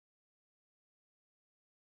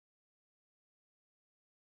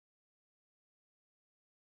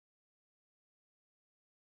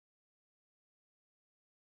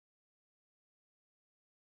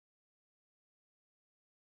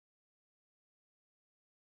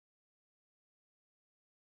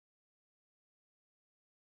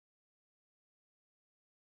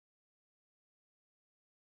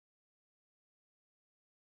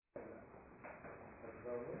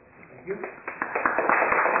Thank you.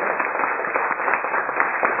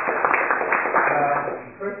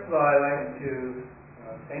 First of all, I'd like to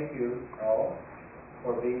thank you all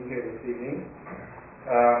for being here this evening.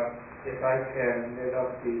 If I can let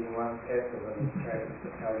off the one step of it and try to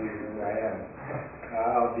tell you who I am,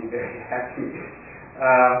 I'll be very happy.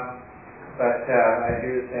 But I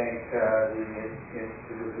do thank the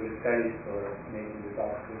Institute of Buddhist Studies for making this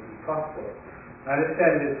opportunity possible. I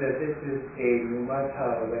understand that this is a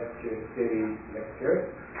Numata lecture series lecture,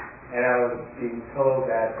 and I was being told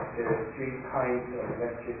that there are 3 kinds of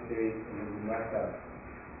lecture series in the Numata.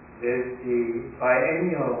 There's the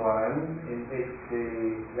biennial one, in which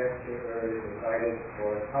the lecturer is invited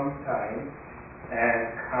for some time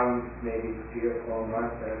and comes maybe 3 or 4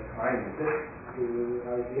 months at a time. Is this the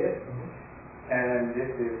idea? And this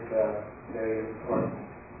is very important.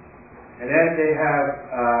 And then they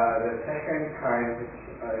have the second kind, which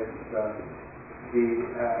is the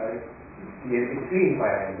in-between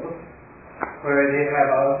biennials, where they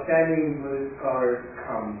have outstanding Buddhist scholars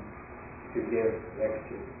come to give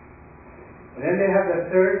lectures. And then they have the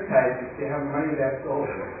third type, if they have money left over,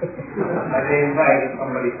 they invite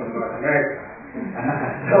somebody from North America.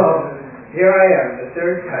 So here I am, the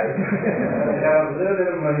third type. I have a little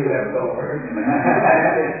bit of money left over.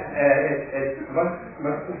 It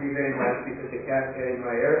must be very much because they can't pay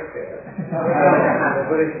my airfare. The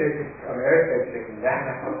Buddhist Church of America is taking that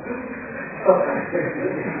out. So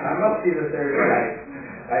I must be the third type.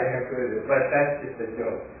 I agree with it, but that's just a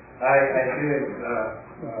joke. I do it.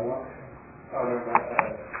 I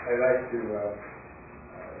like to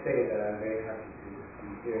say that I'm very happy to be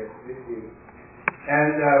here with you.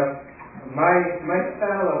 And my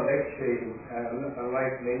style of lecturing,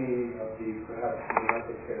 unlike many of the perhaps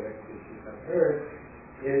lecture lectures you have heard,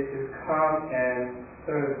 is to come and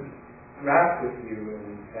sort of rap with you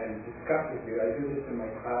and discuss with you. I do this in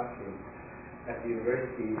my classroom at the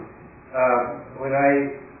university. When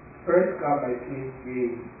I first got my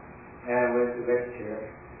PhD and went to lecture,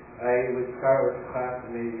 I would start with a class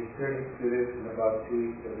of maybe 30 students, and about 2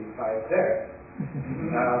 weeks there'll be 5 there.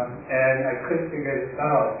 And I couldn't figure this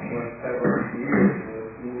out for several years.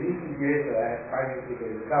 In recent years I have finally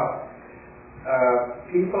figured this out.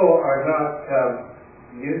 People are not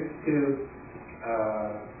used to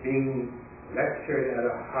being lectured at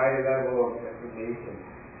a high level of information.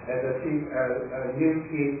 As a new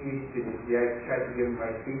PhD student, I tried to give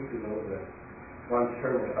my thesis over 1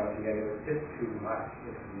 term or something, and it was just too much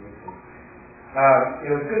information.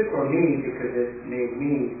 It was good for me because it made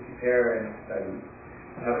me prepare and study.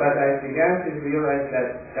 But I began to realize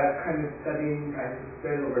that kind of studying I could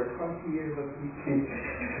spread over 20 years of teaching,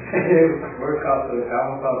 and it would work out to the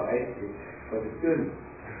downfall nicely for the students.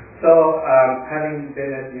 So having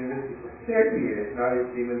been at the university for 30 years, now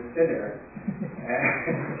it's even thinner.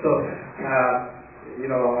 And so, I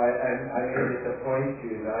may disappoint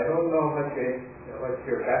you. I don't know what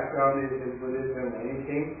your background is in Buddhism or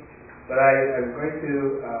anything, but I'm going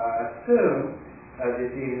to assume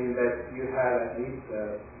this evening that you have at least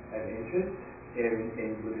an interest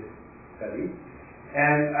in Buddhist studies.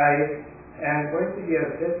 And I am going to be a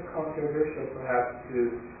bit controversial perhaps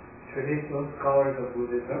to traditional scholars of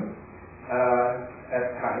Buddhism at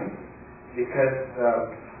times, because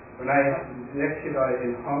when I lectured on it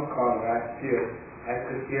in Hong Kong last year, I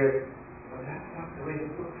could hear, well, that's not the way the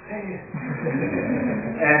book says it.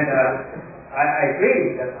 And I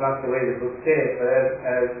agree, that's not the way the book says it, but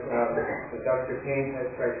as Dr. Payne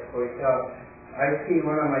has tried to point out, I see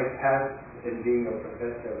one of my tasks in being a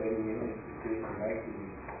professor of any institution like the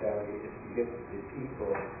university is to get the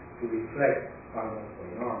people to reflect on what's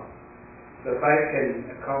going on. So if I can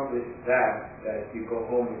accomplish that you go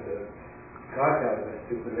home with a God, that was a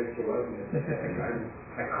stupid lecture, wasn't it?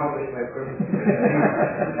 I accomplished my purpose.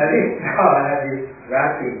 At least now I have you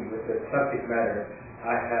rapping with the subject matter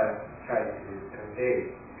I have tried to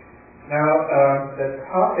convey. Now, the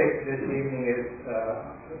topic this evening is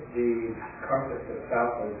the concept of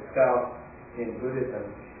self or the self in Buddhism.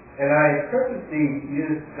 And I purposely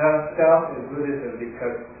use the self in Buddhism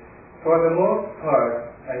because for the most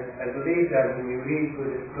part, I believe that when you read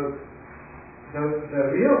Buddhist books,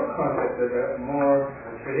 the real concept of the more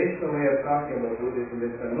traditional way of talking about Buddhism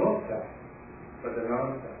is the no-self, or the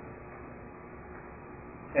non-self.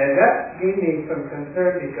 And that gave me some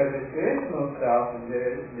concern because if there is no self and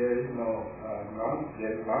there is no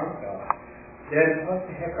non-self, then what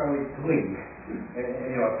the heck are we doing?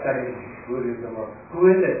 Studying Buddhism, or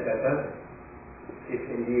who is it that does it, if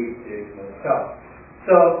indeed there is no self?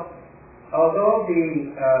 So, although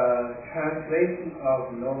the translation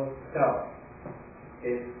of no self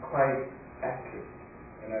is quite accurate,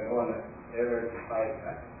 and I don't want to ever defied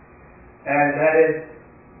that. And that is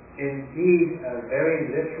indeed a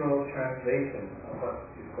very literal translation of what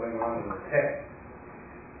is going on in the text.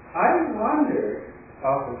 I wonder,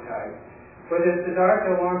 oftentimes, whether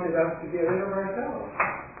Siddhartha wanted us to get rid of ourselves.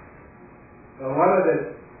 Well, one of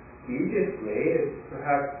the easiest ways is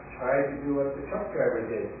perhaps try to do what the truck driver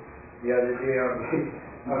did the other day on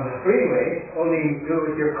the freeway, only do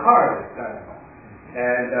it with your car this time.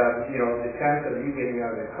 And, the chance of you getting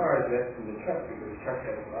out of the car is less than the truck, because the truck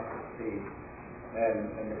has lots of speed.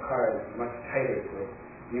 And the car is much tighter, so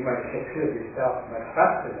you might get rid of yourself much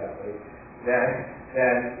faster that way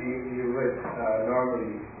than you would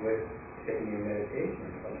normally with taking your medication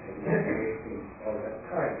or something, wasting all that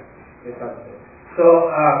time or something. So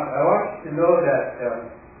I want you to know that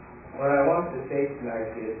what I want to say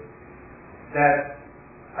tonight is that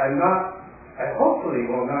I hopefully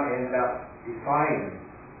will not end up defying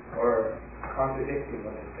or contradicting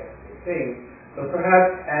what the text is saying, but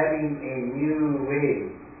perhaps adding a new way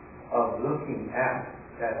of looking at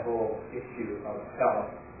that whole issue of self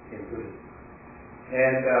in Buddhism.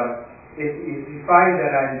 And if you find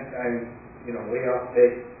that I'm way off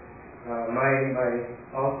base, my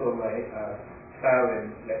style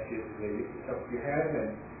in lectures is where you put up your hand and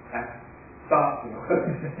stop me,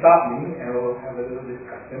 and we'll have a little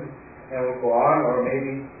discussion, and we'll go on, or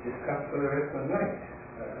maybe discuss for the rest of the night.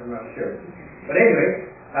 I'm not sure. But anyway,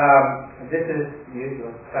 this is the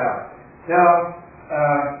usual style. Now,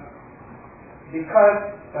 because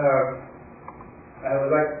I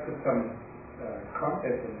would like to put some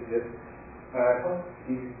content into this, I hope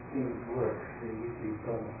these things work. They usually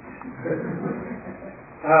don't.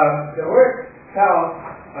 The word self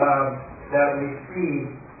that we see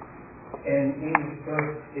in English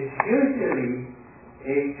books is usually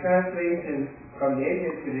a translation from the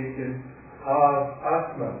Indian tradition of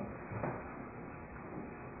Atman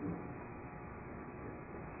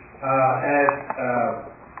as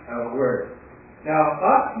a word. Now,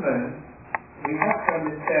 Atman, we have to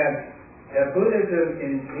understand that Buddhism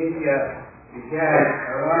in India began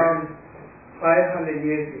around 500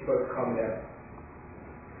 years before the Common Era.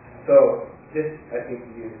 So, this, I think,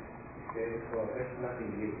 is very well. There's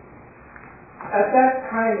nothing new. At that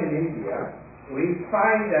time in India, we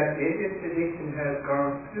find that the Indian tradition has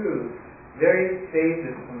gone through various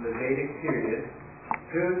phases from the Vedic period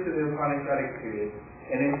through to the Upanishadic period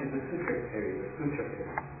and into the Sutra period,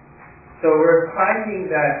 So we're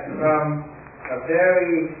finding that from a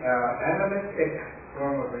very animalistic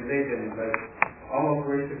form of religion, like almost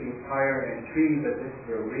worshipping fire and trees as if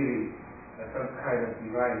they're really some kind of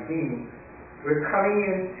divine being, we're coming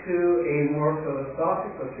into a more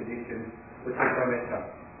philosophical tradition, which is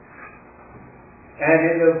Upanishad. And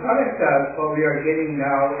in the Upanishad, what we are getting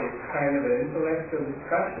now is kind of an intellectual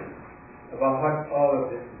discussion about what all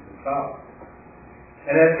of this is about.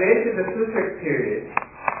 And as we enter the Sutra period,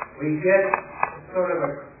 we get sort of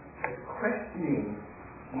a questioning,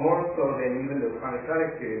 more so than even the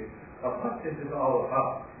Upanishadic period, of what this is all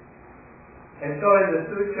about. And so in the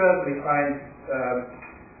sutras, we find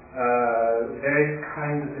various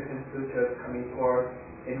kinds of different sutras coming forth,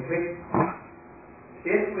 in which,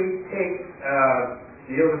 if we take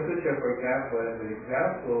the Yoga Sutra, for example, as an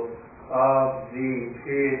example of the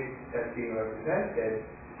period that's being represented,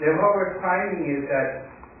 then what we're finding is that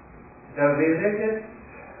the religious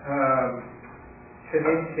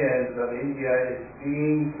traditions of India is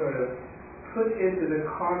being sort of put into the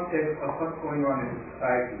context of what's going on in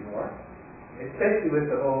society more, especially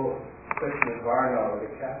with the whole question of Varna, or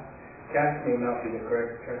the caste may not be the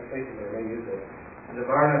correct translation, but I may use it, the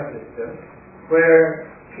Varna system,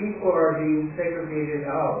 where people are being segregated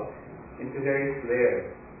out into various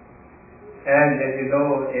layers. And as you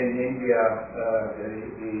know, in India,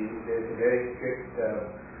 there's a very strict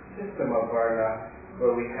system of Varna,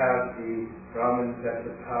 where we have the Brahmins at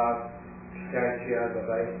the top, Kshatriyas, the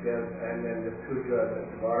Vaishyas, and then the Sudras at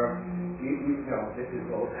the bottom. This is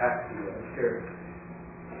old hat to you, I'm sure.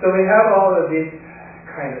 So we have all of this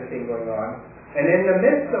kind of thing going on. And in the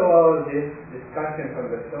midst of all of this discussion, from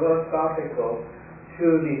the philosophical to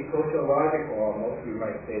the sociological, almost, we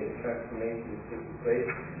might say, the transformation is taking place,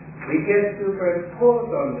 we get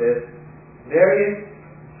superimposed on this various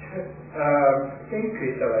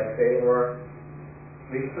thinkers, shall I say, or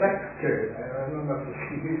reflectors, I don't know if you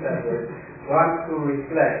can use that word, one who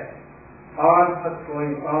reflects on what's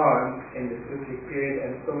going on in the Sutra period.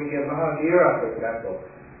 And so we get Mahavira, for example,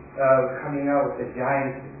 coming out with the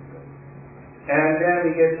giant system. And then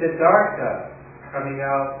we get Siddhartha coming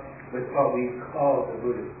out with what we call the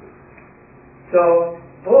Buddhist system. So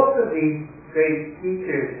both of these great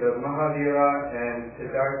teachers of Mahavira and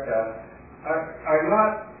Siddhartha are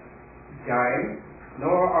not Jain,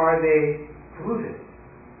 nor are they Buddhists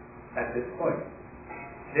at this point.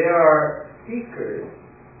 They are seekers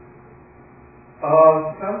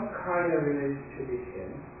of some kind of religious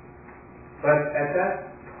tradition, but at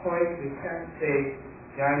that point we can't say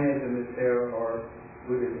Jainism is there or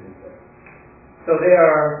Buddhism is there. So they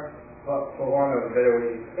are, well, for want of a better way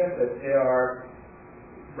to express it, they are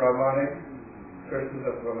Brahmanic, persons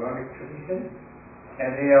of Brahmanic tradition,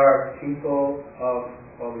 and they are people of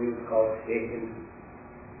what we would call Hindu.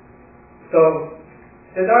 So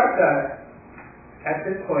Siddhartha at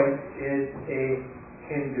this point is a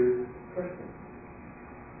Hindu person.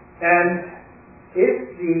 And if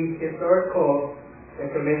the historical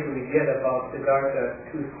information we get about Siddhartha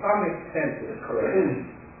to some extent is correct,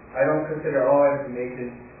 I don't consider all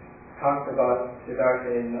information talked about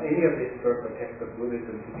Siddhartha in any of the historical texts of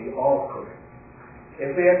Buddhism to be all correct.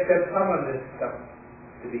 If we accept some of this stuff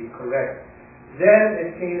to be correct, then it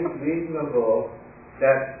seems reasonable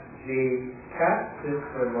that the caste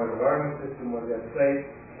system or the varna system was in place,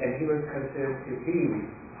 and he was considered to be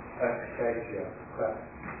a Kshatriya class.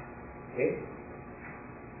 Okay?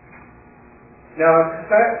 Now,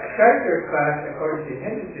 Kshatriya class, according to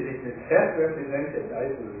Hindu tradition, is best represented,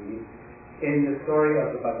 I believe, in the story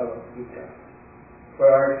of the Bhagavad Gita,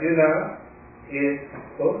 where Arjuna is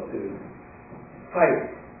supposed to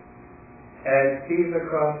fight and sees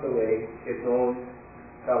across the way his own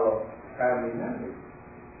fellow family members,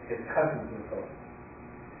 his cousins and so on.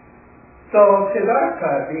 So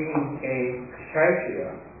Siddhartha, being a Kshatriya,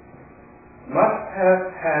 must have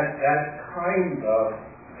had that kind of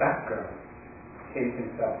background in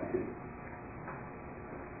himself too.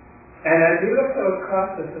 And as we look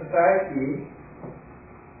across the society,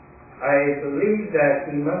 I believe that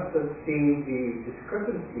he must have seen the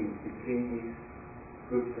discrepancies between these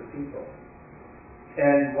groups of people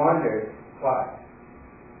and wondered why.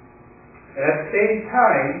 And at the same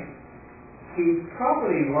time, he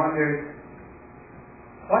probably wondered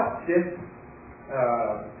what this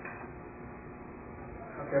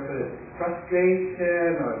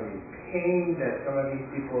frustration or the pain that some of these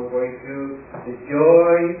people are going through, the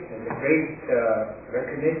joy and the great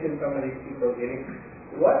recognition some of these people are getting,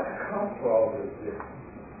 what accounts for all of this?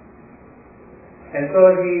 And so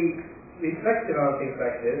he reflected on things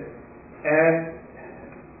like this, and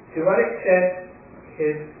to what extent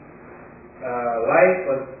his life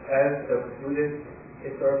was as the Buddhist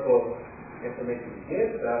historical information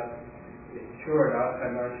gives us is true or not,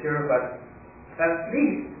 I'm not sure, but at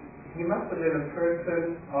least he must have been a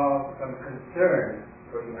person of some concern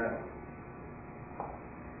for humanity.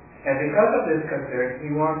 And because of this concern, he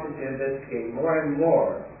wanted to investigate more and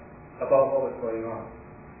more about what was going on.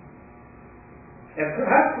 And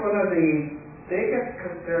perhaps one of the biggest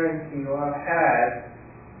concerns he had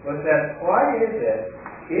was that why is it,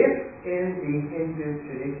 if in the Hindu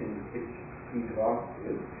tradition which he belongs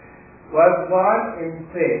to, was one in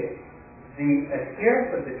which the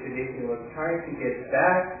adherents of the tradition was trying to get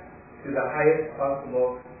back to the highest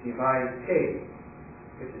possible divine state,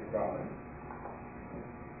 which is Brahman.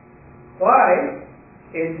 Why,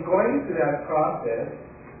 in going through that process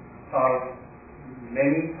of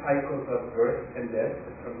many cycles of birth and death,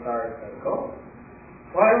 the samsara cycle,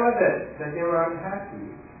 why was it that they were unhappy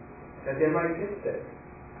that they might get there?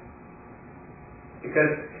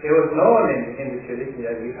 Because it was known in the tradition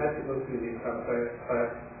that you had to go through these samsara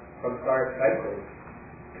cycles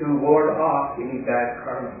to ward off any bad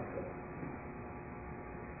karma.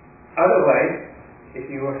 Otherwise, if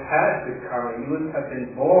you had good karma, you wouldn't have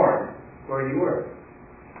been born where you were.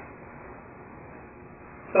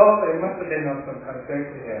 So it must have been of some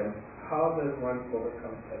concern to him, how does one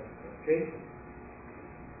overcome such frustration?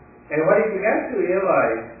 And what he began to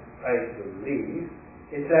realize, I believe,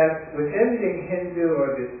 is that within the Hindu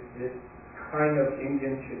or this kind of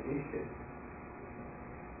Indian tradition,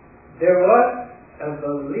 there was a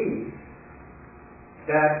belief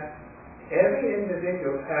that every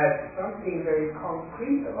individual had something very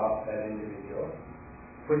concrete about that individual,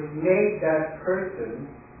 which made that person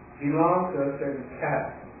belong to a certain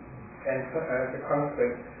caste, and as a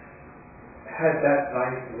consequence, had that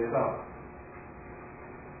life to live out.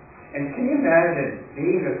 And can you imagine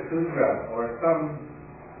being a Sudra or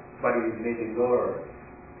somebody maybe lower,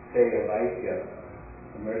 say a Vaishya,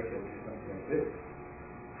 a merchant or something like this,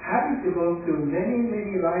 having to go through many,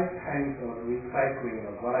 many lifetimes of recycling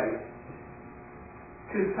of life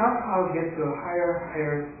to somehow get to a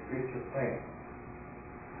higher spiritual plane.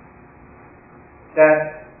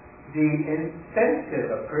 That the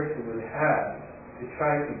incentive a person would have to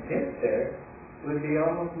try to get there would be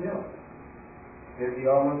almost nil. There'd be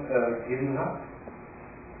almost giving up.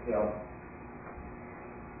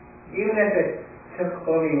 even if it took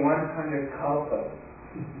only 100 kalpas,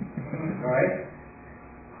 right?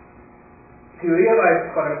 To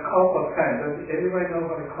realize what a kalpa time, does everybody know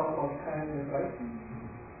what a kalpa time is like?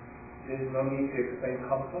 There's no need to explain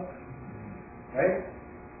kalpa, right?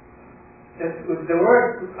 The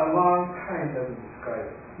word a long time doesn't describe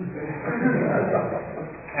it.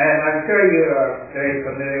 And I'm sure you are very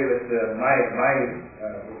familiar with my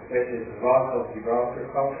expression is rock of Gibraltar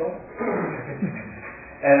kalpa.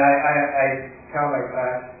 And I tell my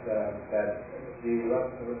class that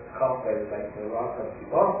the kalpa is like the rock of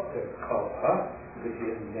Gibraltar kalpa, which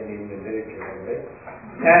is in Indian literature anyway.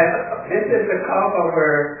 And this is the kalpa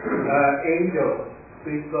where angels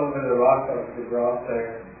sweep over the rock of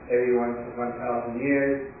Gibraltar every 1,000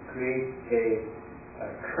 years, create a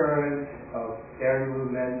current of air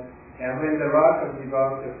movement, and when the rock of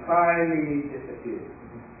Gibraltar finally disappears,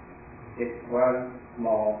 it's one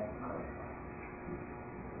small kalpa.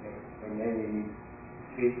 Okay. And then you need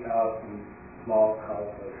 3,000 small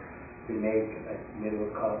kalpas to make a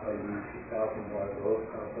middle kalpa. You need 3,000 more of those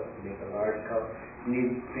kalpas to make a large kalpa. You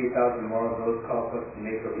need 3,000 more of those kalpas to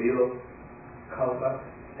make a real kalpa.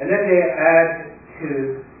 And then they add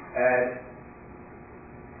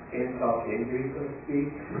insult to injury, so to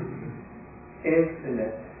speak,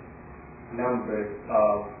 infinite numbers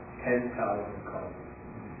of 10,000 kalpas.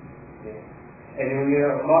 Okay. And when you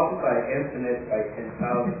multiply infinite by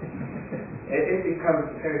 10,000, it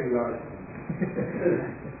becomes very large.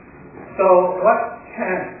 So what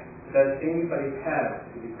chance does anybody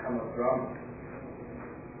have to become a Brahman?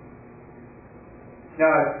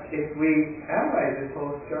 Now, if we analyze this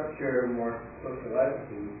whole structure more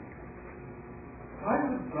sociologically, why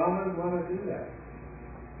would Brahmins want to do that?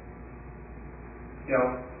 You know,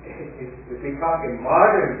 if we talk in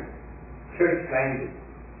modern church language,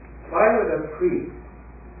 why would a priest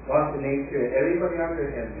want to make sure everybody under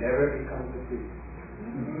him never becomes a priest?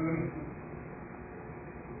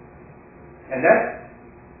 And that's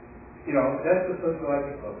the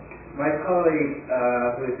sociological. My colleague,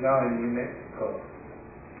 who is now in New Mexico,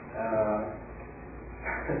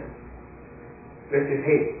 Richard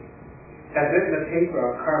Hayes, has written a paper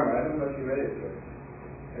on karma. I don't know if you read it, George.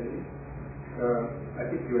 Have you? I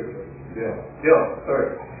think you read it. Bill,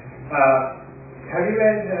 sorry. Have you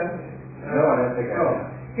read? No, I don't think I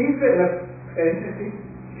have. He's written an interesting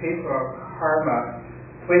paper on karma,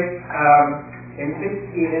 which in which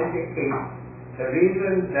he indicates the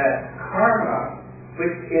reason that karma,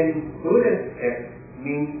 which in Buddhist text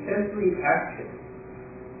means simply action,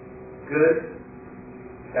 good,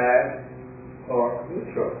 bad, or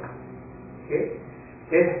neutral. Okay?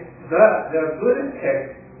 If the Buddhist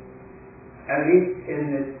text, at least in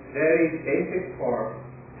its very basic form,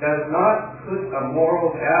 does not put a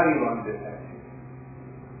moral value on this action.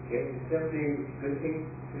 Okay? It's simply good things,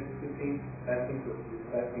 good things, bad things,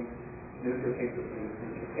 bad things, neutral things,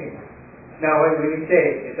 neutral things. Now, when we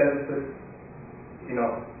say it doesn't put,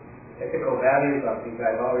 ethical values on things,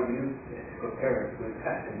 I've already used ethical terms with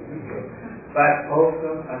that and neutral, but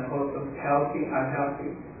wholesome, unwholesome, healthy,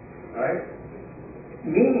 unhealthy, right?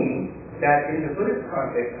 Meaning that in the Buddhist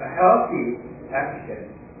context, a healthy action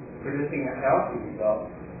producing a healthy result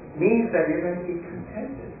means that you're going to be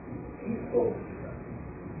contented, peaceful with yourself.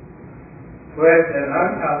 Whereas an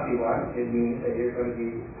unhealthy one, it means that you're going to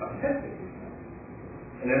be upset with yourself.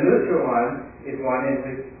 And a neutral one is one in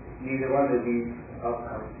which neither one of these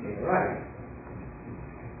outcomes may arise.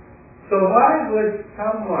 So why would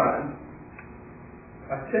someone,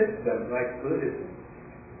 a system like Buddhism,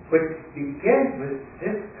 which begins with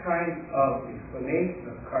this kind of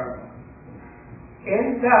explanation of karma,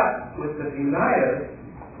 end up with the Vinayas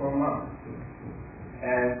for monks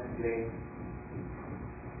and laity?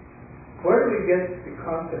 Where do we get the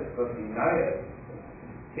concept of Vinayas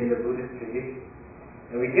in the Buddhist tradition?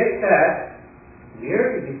 And we get that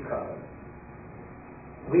merely because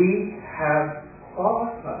we have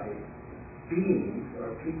qualified beings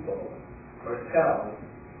or people or selves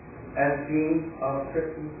as beings of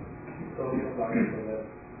certain social life level.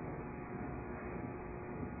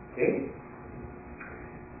 Okay?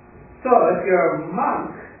 So if you're a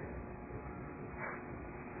monk,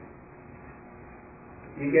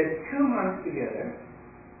 you get 2 monks together,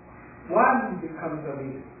 one becomes a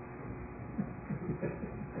leader.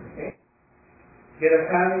 Okay? Get a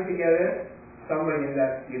family together, somebody in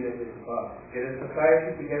that unit is the boss. Get a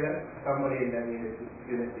society together, somebody in that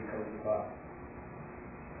unit becomes the boss.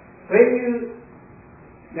 When you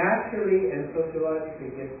naturally and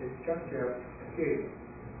sociologically get this structure of security,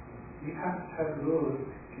 you have to have rules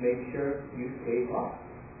to make sure you stay boss.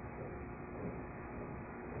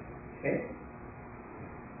 Okay?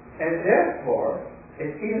 And therefore,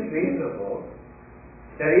 it seems reasonable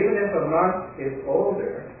that even if a monk is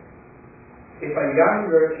older, if a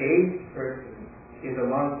younger age person is a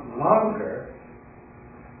monk longer,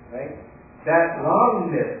 right, that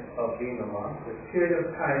longness of being a monk, the period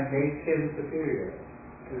of time, makes him superior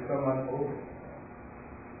to someone older.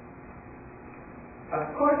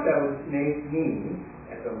 Of course, that would make me,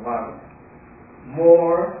 as a monk,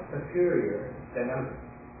 more superior than others.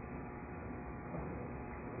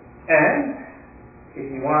 And if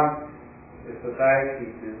you want the society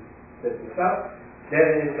to set this up,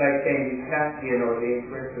 then it's like saying you can't be an ordained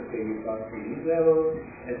person until you've gone through these levels,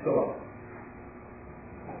 and so on.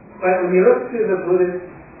 But when you look to the Buddhist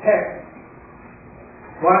text,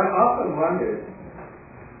 one often wonders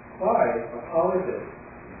why or how is it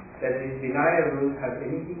that these denial rules have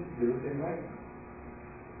anything to do with enlightenment?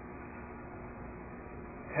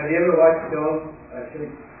 Have you ever watched films?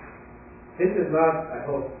 This is not, I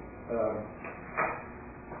hope,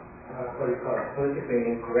 what do you call it, politically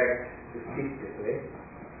incorrect to speak this way.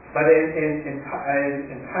 But in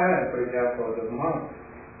Thailand, for example, the monks,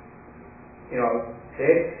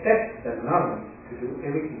 they expect the nuns to do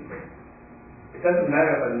everything for them. It doesn't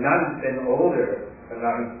matter if a nun's been older, a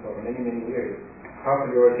nun for many, many years,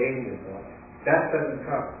 properly ordained and so on. That doesn't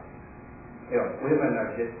count. Women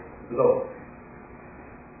are just low.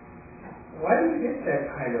 Why do you get that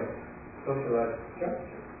kind of socialized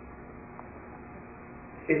structure?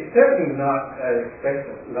 It's certainly not an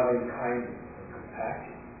expression of loving kindness or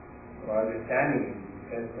compassion or understanding in the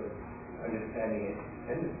sense of understanding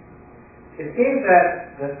independence. It seems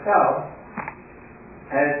that the self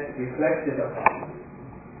has reflected upon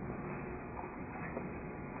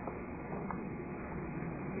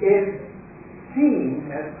is seen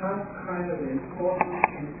as some kind of important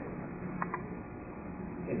entity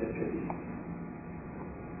in the tradition.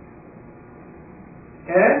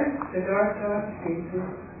 And Siddhartha seems to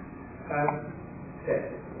have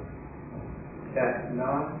said that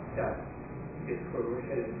non-self is for which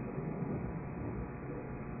it is.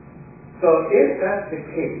 So if that's the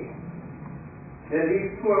case, then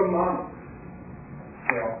these poor monks,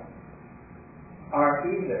 are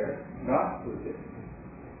either not Buddhist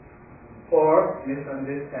or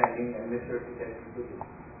misunderstanding and misrepresenting Buddhism.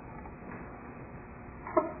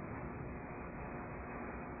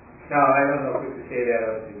 Now, I don't know if we could say that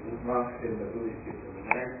of the monks in the Buddhist system in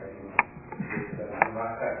America, this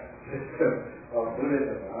Maka system of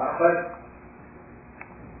Buddhism, but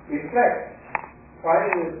reflect why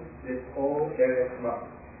is this whole area of monks.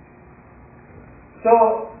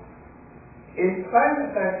 So, in spite of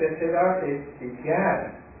the fact that Siddhartha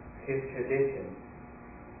began his tradition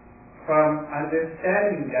from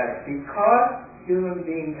understanding that because human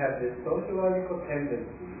beings have this sociological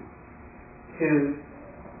tendency to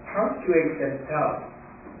punctuate themselves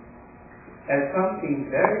as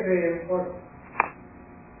something very, very important,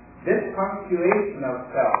 this punctuation of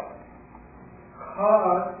self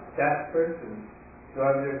caused that person to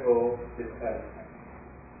undergo dissatisfaction.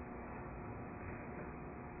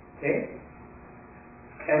 Okay?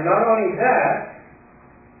 And not only that,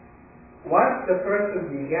 once the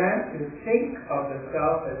person began to think of the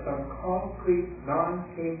self as some concrete,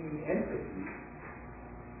 non-changing entity,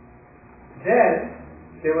 then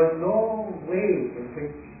there was no way in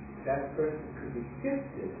which that person could be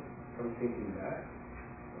shifted from thinking that,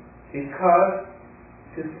 because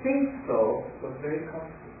to think so was very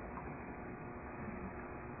comfortable.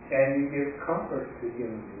 And you give comfort to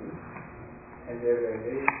human beings, and they're very,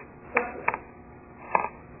 very suffering.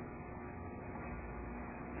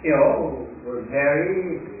 We're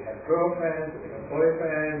married, we have girlfriends, we have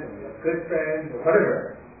boyfriends, and we have good friends, or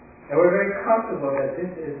whatever. And we're very comfortable that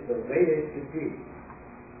this is the way it should be.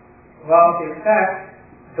 Well, in fact,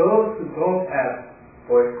 those who don't have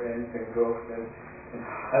boyfriends and girlfriends and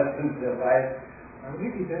husbands and wives are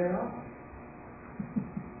really very off.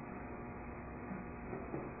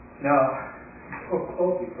 Now, don't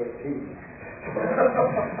quote me for saying that.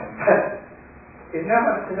 Isn't that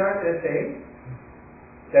what Siddhartha is saying?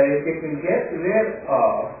 That if you can get rid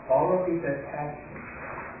of all of these attachments,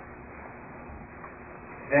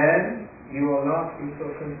 then you will not be so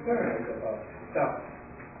concerned about yourself.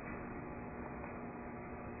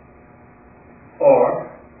 Or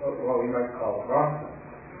what we might call wrong.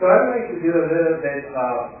 So I'd like to do a little bit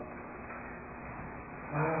of,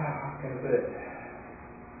 how can I put it?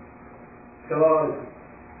 So,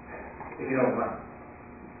 if you don't mind.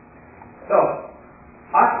 So,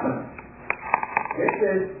 Atman. This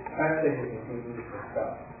is translated into English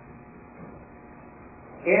itself.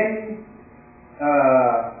 In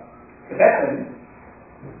Tibetan,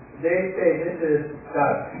 they say this is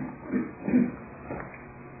God.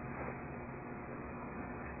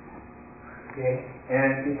 Okay?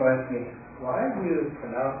 And people ask me, why do you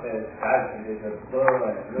pronounce it as Dajin? There's a blur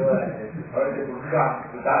and a blur and there's a particle drop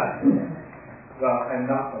to Dajin. Well, I'm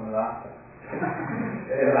not from Lhasa.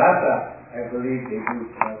 In Lhasa, I believe they do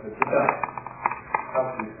pronounce it Dajin.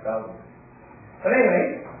 How do you spell it? But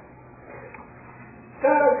anyway,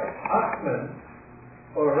 Doug Oxman,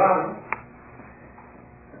 or Ram,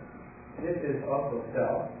 this is also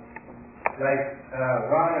cell. Like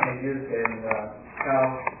Ram is used in cell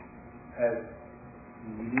as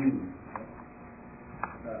you.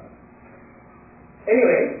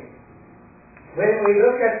 Anyway, when we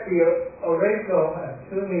look at the original,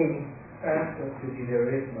 assuming Sanskrit to be the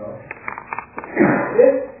original,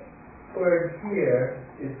 this word here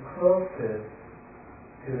is closest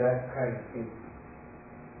to that kind of thing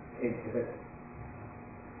in Tibetan.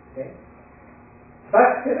 Okay?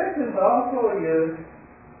 But Tibetan is also used,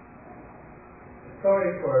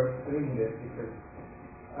 sorry for doing this because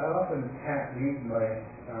I often can't read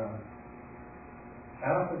I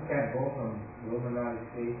often can't go from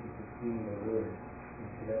romanization to seeing the word in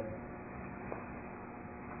Tibetan.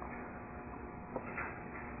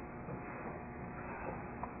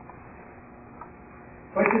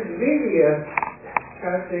 Which is really a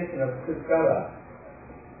translation of Pudgala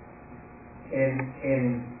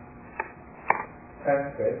in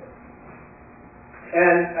Sanskrit.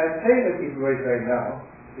 And I'm playing with these words right now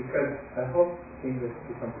because I hope things will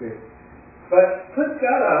become clear. But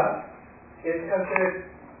Pudgala is considered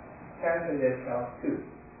translated self too.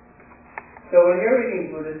 So when you're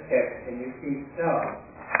reading Buddhist text and you see self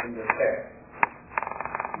in the text,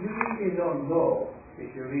 you really don't know if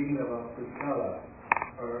you're reading about Pudgala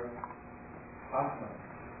or Atman.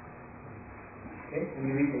 Okay? When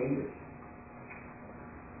you read the English.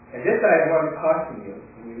 And this I want to caution you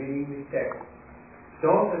when you read English text.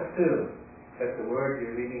 Don't assume that the word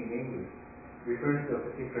you're reading in English refers to a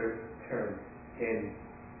particular term in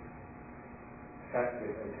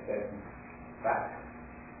Sanskrit or Tibetan fact.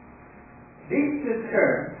 These two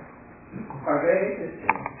terms are very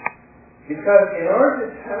interesting because in order to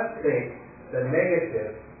translate the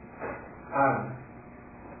negative an,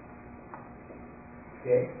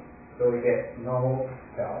 okay, so we get no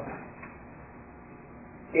self,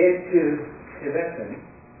 into Tibetan,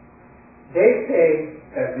 they say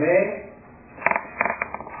that me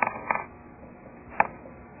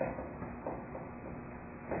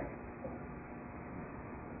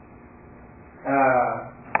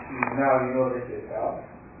now you know this yourself.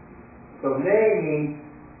 So me means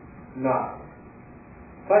not.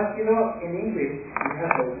 But you know, in English, we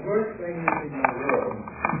have the worst language in the world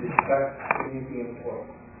to discuss anything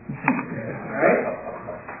important. Right?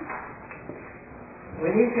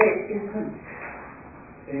 When you say infant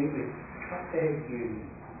in English, what the heck do you mean?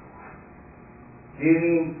 Do you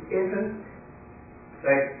mean infant,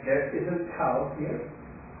 like there isn't cows here?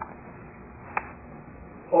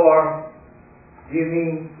 Or do you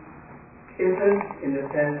mean infant in the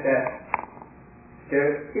sense that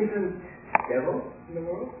there isn't devil in the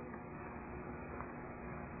world?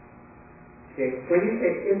 Okay, when you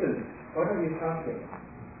say isn't, what are you talking?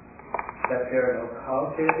 That there are no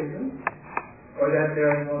cows here isn't? Or that there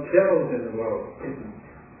are no devils in the world isn't?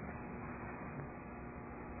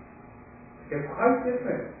 They're quite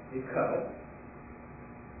different because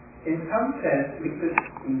in some sense we could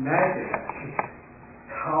imagine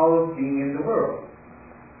cows being in the world.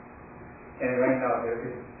 And right now there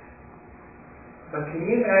isn't. But can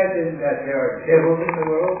you imagine that there are devils in the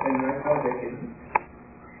world and right now there isn't?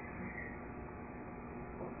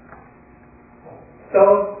 So,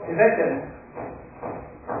 Tibetan,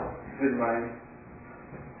 good mind,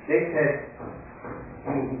 they said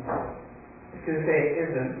to say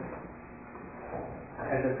isn't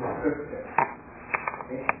as a descriptor.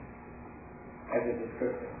 Okay? As a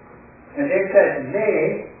descriptor. And they said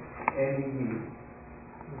nay, N-E-D,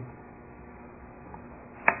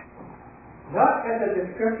 not as a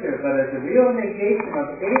descriptor, but as a real negation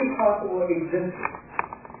of any possible existence.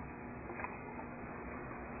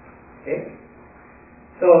 Okay?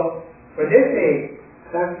 So, for this age,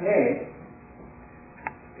 Sankhya,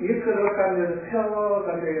 you could look under the pillows,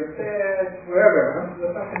 under your bed, wherever,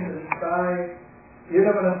 look up into the sky, you're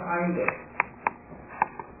not going to find it.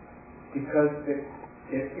 Because it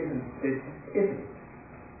isn't.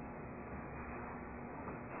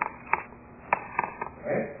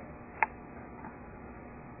 Right?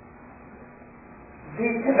 The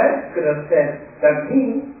Tibetans could have said that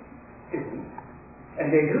means isn't, and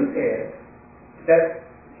they do say it, that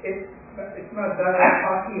it's not that I'm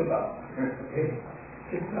talking about. Okay?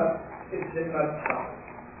 It's just not stop.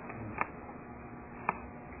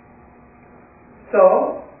 So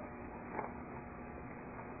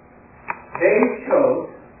they chose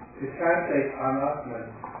to translate Anatman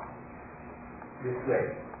this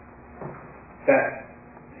way, that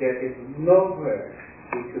there is nowhere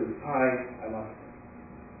we could find Anatman.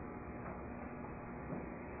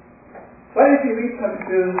 But if you read some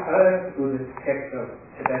other Buddhist texts of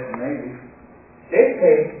Tibetan language, they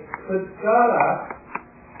say Pudgala,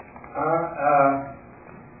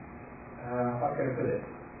 how can I put it?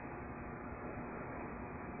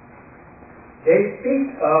 They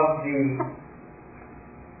speak of the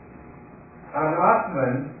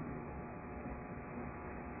Anatman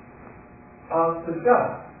of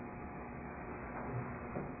Pudgala.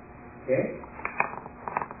 Okay?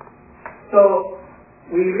 So,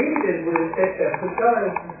 we read in Buddhist text that Pudgala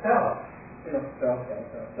is the self.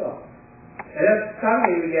 Self. And then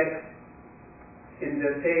suddenly we get in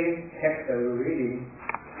the same text that we're reading,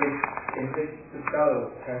 in which Pudgala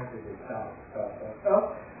was translated self.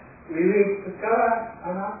 We read Pudgala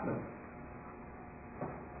Anatman.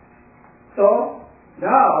 So,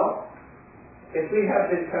 now, if we have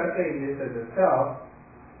been translating this as a self,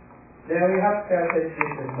 then we have to translate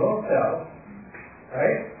this as no self,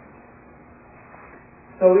 right?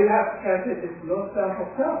 So we have to translate this no self of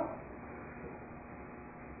self.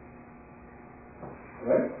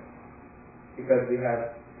 Right? Because we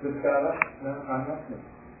have Pudgala Anatman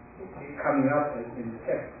coming up in the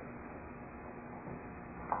text.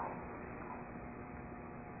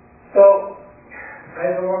 So,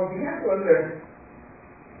 I began to wonder,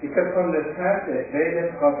 because from the translate, it's very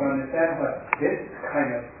difficult to understand what this kind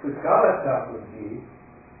of Pudgala self would be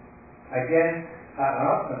against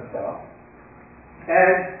Anatman self.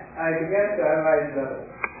 And I began to analyze the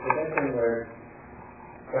Tibetan word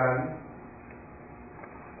gan.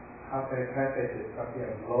 How can I translate this? Something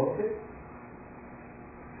like bloated?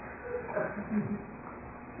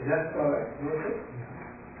 Is that correct? Bloated?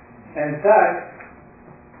 And thus,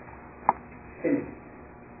 finished.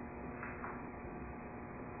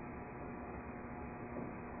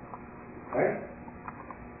 Right?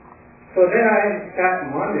 So then I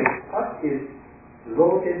started wondering, what is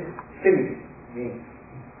bloated finished mean?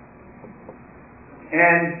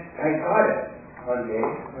 And I got it one day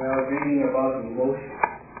when I was reading about emotion.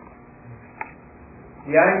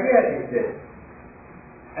 The idea is this: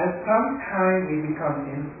 at some time we become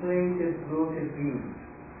inflated, bloated beings.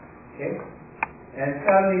 Okay? And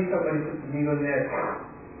suddenly somebody puts a needle there,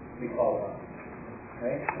 we fall off.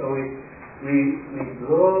 Right? So we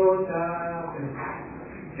blow up and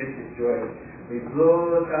get destroyed. We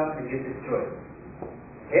blow up and get destroyed.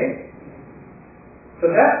 Okay? So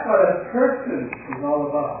that's what a person is all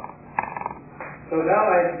about. So now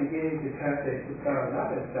I'm beginning to translate the term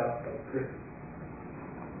not as self, but person.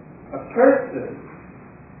 A person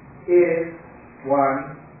is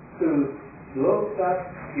one who blows up,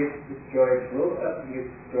 gets destroyed, blows up, gets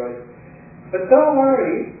destroyed. But don't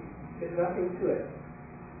worry, there's nothing to it.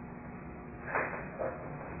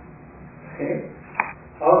 Okay?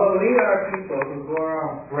 Although we are people who go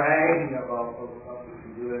around bragging about what we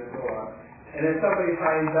can do and so on, and then somebody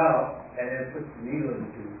finds out and then puts a needle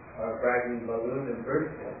into our bragging balloon and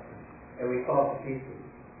bursts it, and we fall to pieces.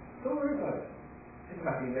 Don't worry about it. There's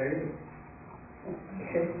nothing there either.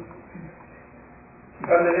 Okay?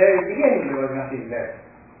 From the very beginning, there was nothing there.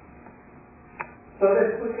 So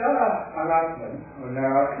this Pudgala Anatman, or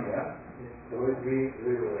Narayana, the word Greek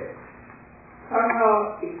literally,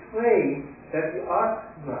 somehow explains that the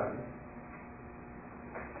Atman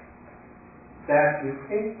that we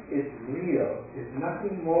think is real is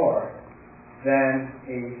nothing more than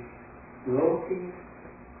a floating,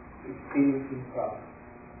 experiencing process.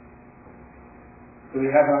 So we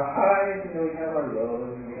have our highs and we have our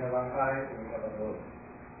lows, and we have our highs and we have our lows.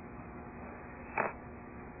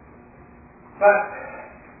 But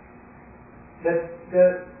the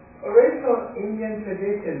original Indian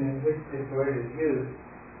tradition in which this word is used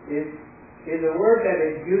is a word that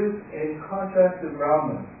is used in contrast to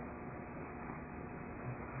Brahman.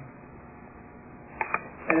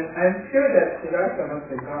 And I'm sure that Siddhartha must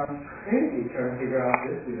have gone crazy trying to figure out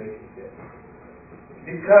this relationship.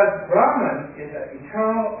 Because Brahman is an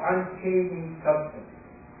eternal, unchanging substance.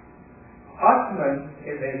 Atman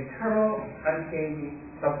is an eternal, unchanging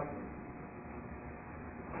substance.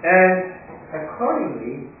 And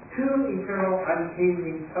accordingly, two eternal,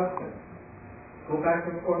 unchanging substances go back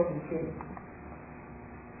and forth and change.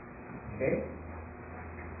 Okay?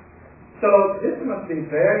 So this must be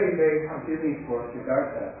very, very confusing for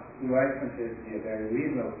Siddhartha, who I consider to be a very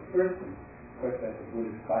reasonable person. Of course, that's a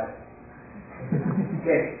Buddhist Bible.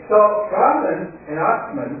 Okay, so Brahman and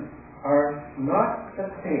Atman are not the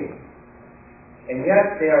same, and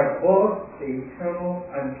yet they are both the eternal,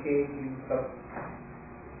 unchanging substance.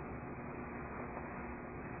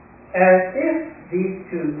 And if these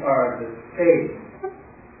two are the same,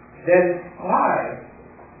 then why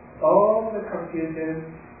all the confusion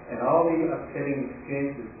and all the upsetting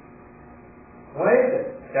experiences? Why is it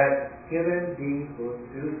that human beings go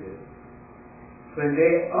through this when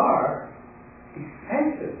they are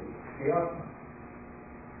essentially the Atma?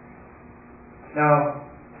 Now,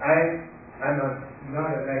 I'm not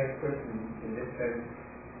a nice person in this sense.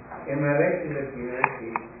 In my lectures at the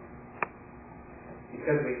university,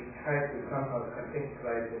 because we try to somehow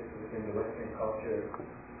contextualize this within the Western culture,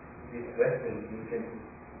 this Western region is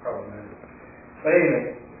problematic. But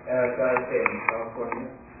anyway, as I say in California,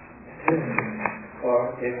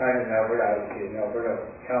 or if I'm in Alberta, I would say in Alberta,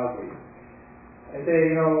 Calgary, I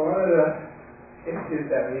say, one of the issues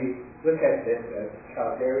that we look at this as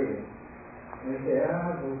Calgarians, and we say,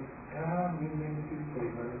 those many people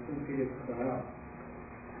are figure something out.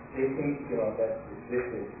 They think, that this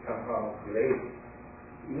is somehow great.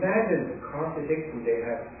 Imagine the contradiction they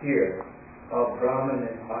have here of Brahman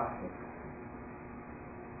and Atman.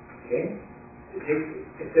 Okay?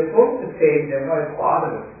 If they're both the same, they're not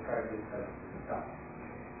bothered with trying to stuff.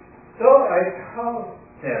 So I tell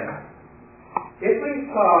them, if we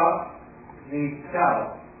saw the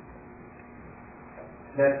self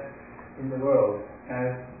that's in the world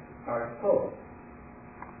as our soul,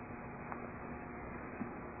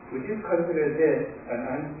 would you consider this an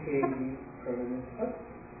unchanging permanent self?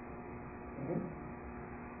 Mm-hmm.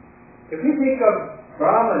 If we think of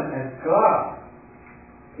Brahman as God,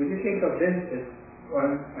 would you think of this as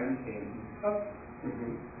one unchanging self?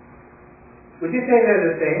 Mm-hmm. Would you say they're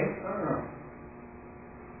the same? No.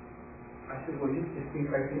 I said, well, you just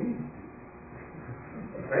think like me.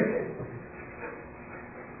 Right?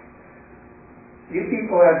 You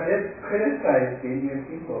people have just criticized the Indian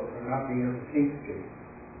people for not being able to think straight.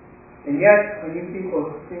 And yet, when you people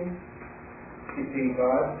think between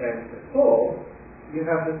God and the soul, you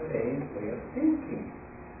have the same way of thinking.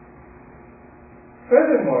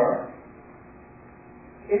 Furthermore,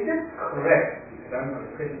 is it correct, because I'm not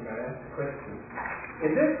a Christian, I ask the question,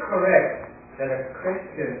 is it correct that a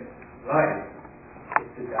Christian life is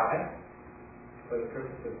to die, for the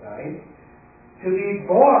purpose of dying, to be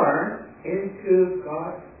born into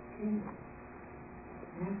God's kingdom?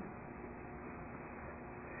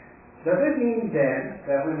 Does it mean then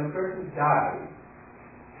that when a person dies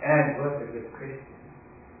and was a good Christian,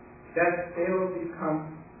 that they will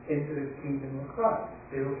become into the kingdom of God?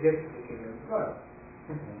 They will get to the kingdom of God.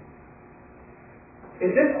 Is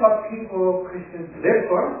this what people, Christians, live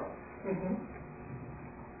for?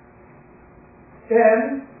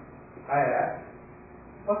 Then, I ask,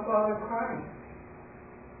 what's all the crying?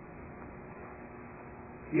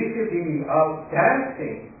 You should be out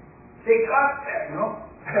dancing. They got there,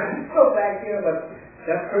 I'm still back here, but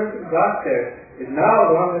that person got there is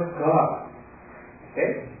now one with God.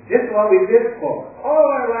 Okay? This is what we live for. All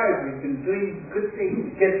our lives we've been doing good things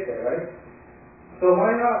to get there, right? So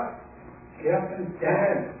why not get up and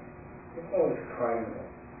dance? That's all it's crying about.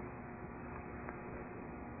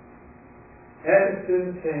 And the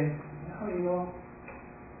student saying,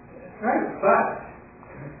 that's right, but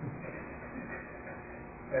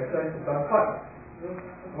that's right, about what?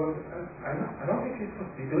 Well, I don't think you're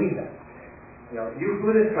supposed to be doing that. You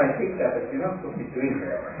Buddhists might think that, but you're not supposed to be doing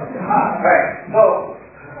that. Alright, so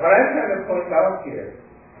what I'm trying to point out here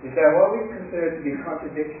is that what we consider to be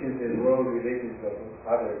contradictions in world religions of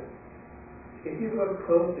others, if you look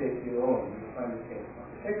closely at your own, you'll find the same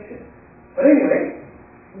contradiction. But anyway,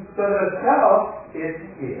 so the self is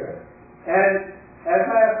here, and as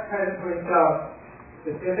I have tried to point out,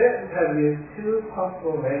 the Tibetans have used two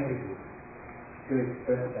possible languages to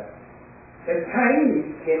express that. The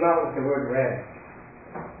Chinese came out with the word ren.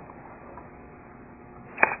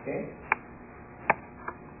 Okay?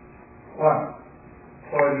 One,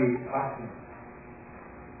 for the Atma.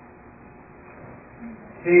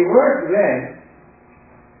 The word ren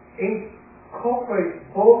incorporates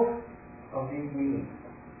both of these meanings.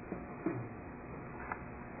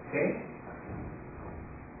 Okay?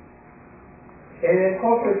 It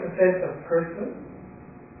incorporates the sense of person,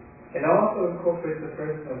 and also incorporates the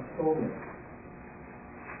sense of soulness.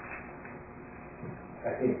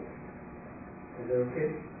 I think. Is it okay?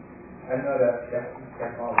 I'm not a Japanese.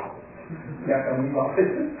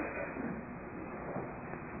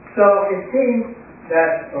 So it seems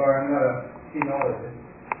that, or I'm not a theologist,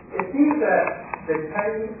 it seems that the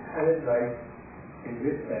Chinese had it right in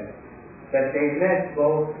this sense, that they meant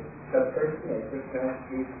both the person or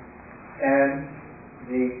personality and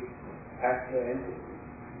the actual entity.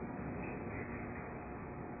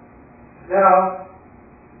 Now,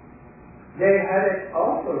 they had it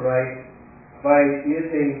also right by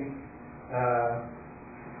using the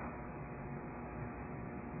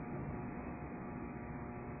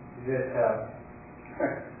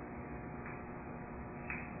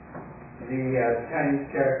Chinese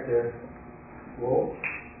character Wu,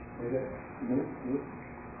 is it? Wu?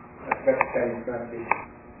 That's the Chinese pronunciation.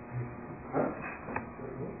 Huh?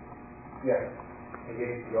 Yeah,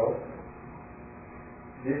 against Yo.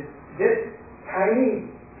 This Chinese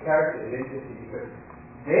character is interesting because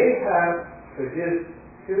they have produced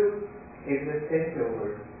two existential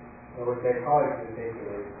words, or what they call existential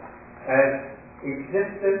words, as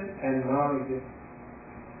existent and non-existent.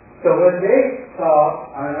 So when they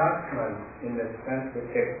saw Anatman in the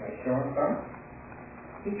Sanskrit text by Shonkan,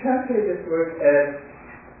 he translated this word as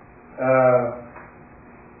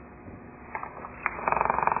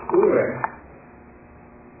Uren.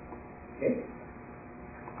 Okay?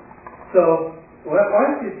 So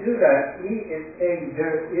once you do that, he is saying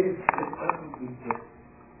there is something exist.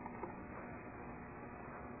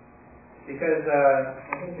 Because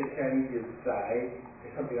I think the Chinese use Zai or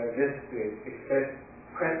something like this to express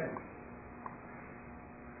presence.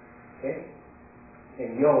 Okay?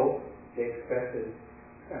 In Yo, they express it,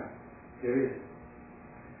 there is.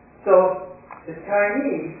 So the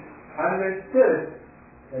Chinese understood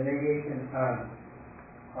the negation on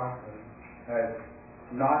as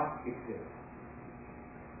not exist.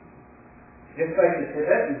 Just like the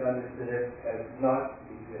Tibetans understood it as not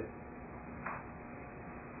exist.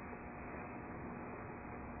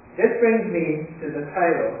 This brings me to the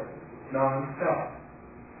title, non-self.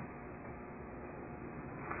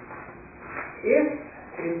 If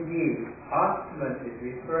indeed Atman is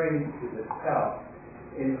referring to the self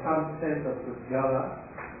in some sense of Buddhana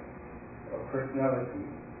or personality,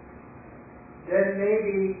 then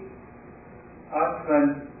maybe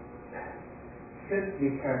Atman should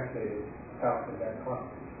be translated self in that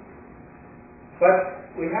context.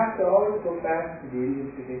 But we have to always go back to the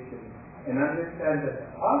Indian tradition and understand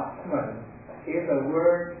that Atman is a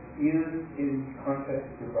word used in context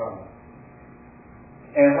to Brahma.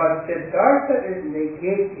 And what Siddhartha is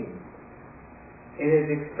negating in his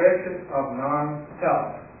expression of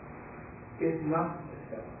non-self is not the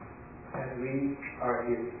self, as we are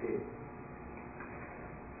here today.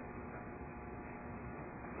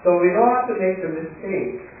 So we don't have to make the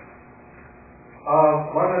mistake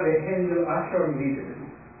of one of the Hindu ashram leaders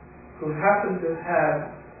who happened to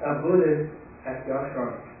have a Buddhist at the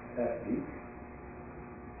ashram that week.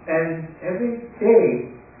 And every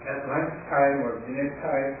day at lunchtime or dinner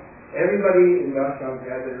time, everybody in the ashram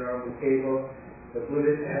gathered around the table, the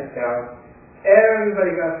Buddhist sat down,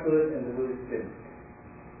 everybody got food and the Buddhist didn't.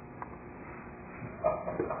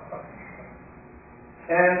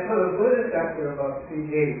 And so the Buddhist, after about 3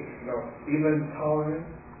 days, even tolerance,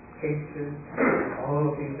 patience, all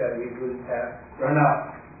the things that we Buddhists have, run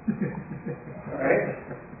out. Right?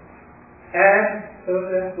 And so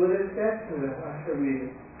the Buddha said to the ashram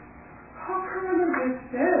leader, how come I don't get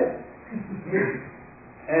fed?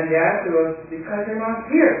 And the answer was, because you're not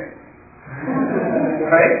here.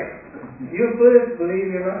 Right? You Buddhists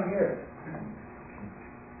believe you're not here.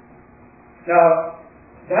 Now,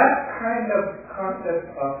 that kind of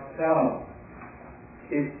concept of self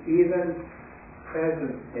is even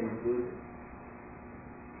present in Buddhism.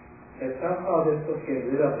 That somehow they're supposed to get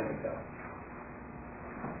rid of themselves.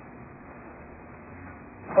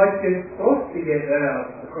 What you're supposed to get rid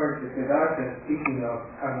of, according to Siddhartha, speaking of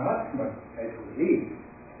Anatman, I believe,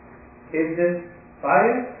 is this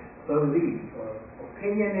biased belief or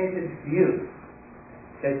opinionated view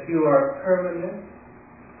that you are permanent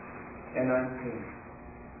and unchanging.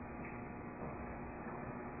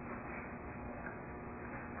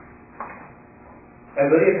 I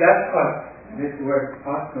believe that's what this word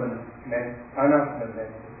Atman meant, Anatman meant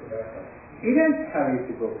to Siddhartha. He didn't tell you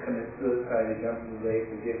to go commit suicide and jump in the lake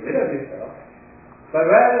and get rid of yourself, but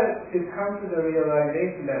rather to come to the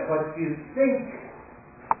realization that what you think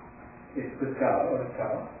is Buddha or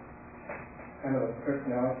self, kind of a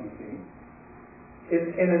personality thing, is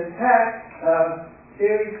in fact a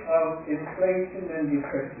series of inflation and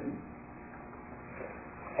depression.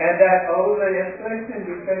 And that although the inflation and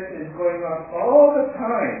depression is going on all the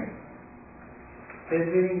time, there's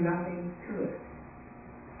really nothing to it.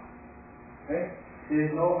 Right?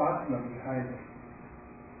 There's no Atman behind it.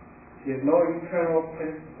 There's no eternal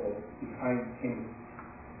principle behind things.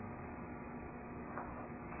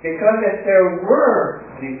 Because if there were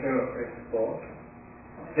an eternal principle,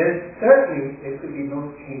 then certainly there could be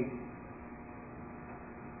no change.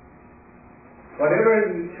 Whatever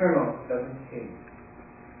is eternal doesn't change.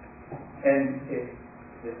 And if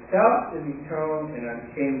the self is eternal and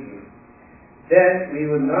unchanging, then we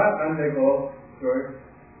would not undergo birth,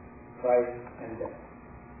 life and death.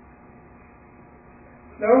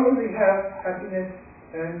 Nor will we have happiness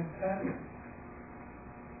and sadness.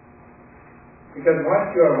 Because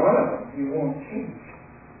once you are one of them, you won't change.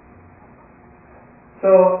 So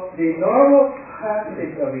the normal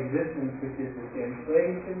passage of existence, which is the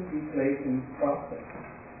inflation-deflation process,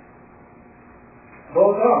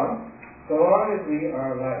 goes on so long as we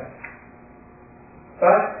are alive.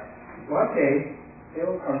 But one day it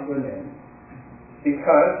will come to an end,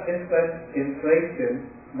 because inflation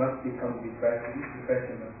must become depression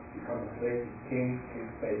must become inflation, change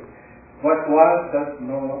takes place. What was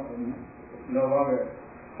no longer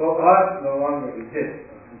exists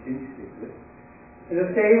or continues to exist. In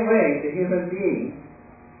the same way, the human being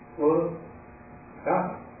will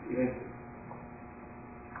die eventually.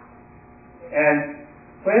 And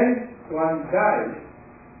when one dies,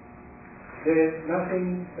 there is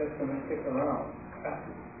nothing that's going to stick around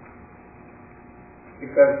after.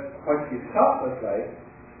 Because what you thought was life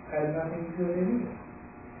had nothing to do with it either.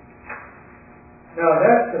 Now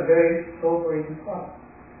that's a very sobering thought,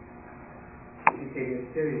 if you take it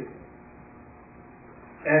seriously.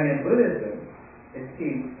 And in Buddhism, it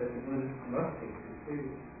seems that the Buddhists must take it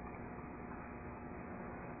seriously.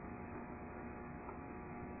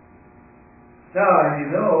 Now, as you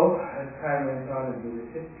know, as time went on in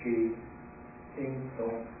Buddhist history, things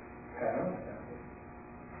don't pan out that way.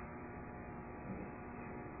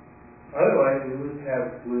 Otherwise, we would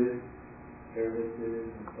have Buddhist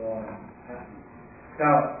services and so on happening.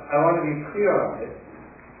 Now, I want to be clear on this.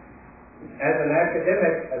 As an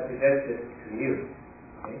academic, I present this to you.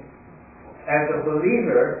 Okay? As a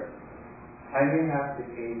believer, I may have to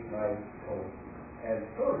change my tone and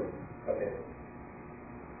story a bit.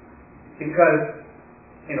 Because,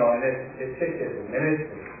 and it's such as a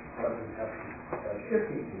ministry, what we have to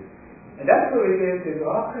shifting to. And that's where we get into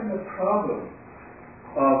all kinds of problems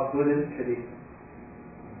of Buddhist tradition.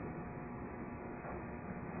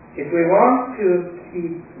 If we want to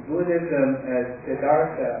keep Buddhism as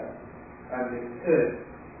Siddhartha understood,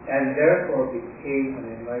 and therefore became an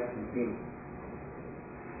enlightened being,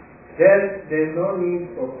 then there's no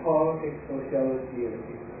need for politics, sociology, or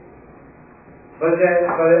anything. But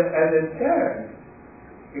as it stands,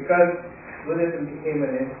 because Buddhism became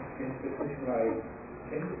an institutionalized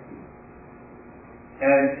entity,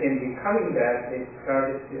 and in becoming that, it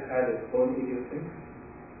started to have its own idiosyncrasy.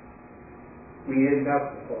 We end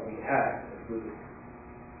up with what we have as Buddhism.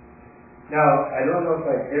 Now, I don't know if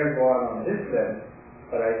I dare go on this then,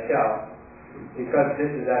 but I shall, because this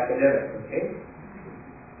is academic, okay?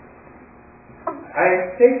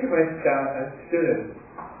 I say to my students,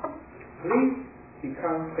 please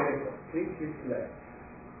become critical. Please reflect.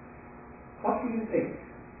 What do you think?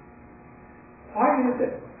 Why is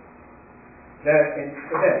it that in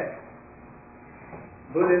Tibet,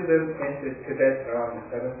 Buddhism entered Tibet around the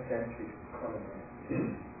 7th century common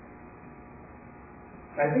era?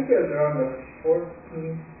 I think it was around the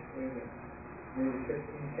 14th, maybe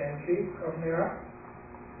 15th century common era.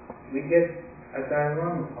 We get a Dalai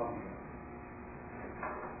Lama popular.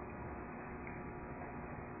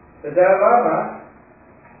 The Dalai Lama,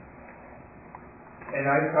 and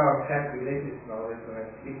I can't religious knowledge when I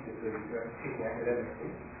speak this with you, I'm speaking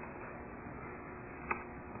academically.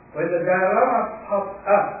 When the Dalai Lama popped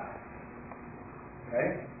up,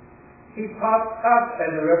 right, he popped up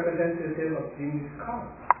as a representative of Genghis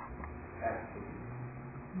Khan, actually.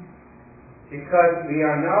 Because we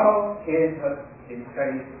are now in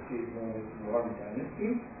Chinese history known as the Yuan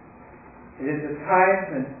dynasty. It is a time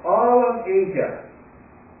when all of Asia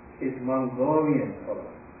is Mongolian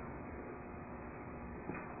color.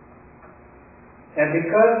 And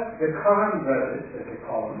because the Khan brothers, as they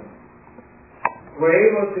call them, were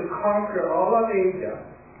able to conquer all of Asia,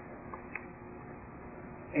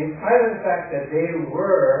 in spite of the fact that they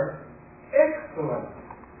were excellent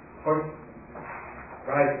horsemen,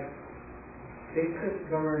 riders, they could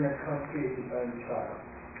govern a country as untried.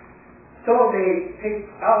 So they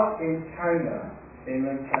picked out in China,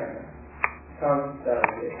 mainland China, some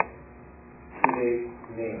Daoists who they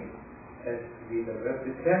named as to be the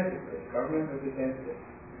representative, government representative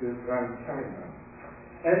to run China.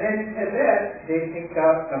 And then in Tibet, they picked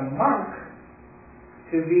out a monk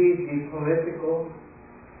to be the political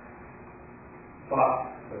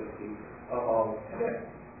boss, so to speak, of all of Tibet.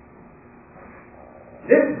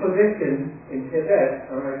 This position in Tibet,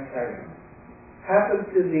 unlike China, happens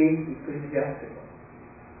to be ecclesiastical.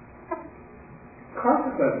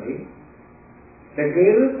 Consequently, the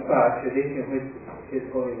Gelugpa tradition, which His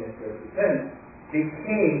Holiness represents,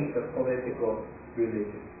 became the political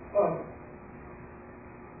religious body.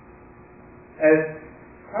 As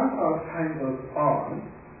somehow time goes on,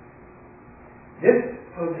 this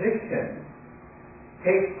position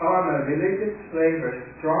takes on a religious flavor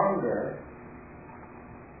stronger,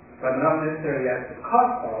 but not necessarily at the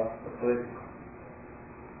cost of the political.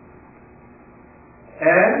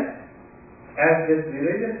 And as this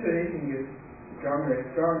religious tradition gets stronger and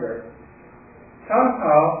stronger,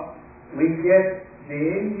 somehow we get the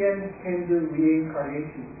Indian Hindu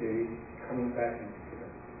reincarnation theory coming back into it.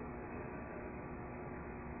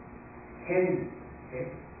 Hindu. Okay?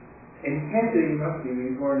 In Hindu, you must be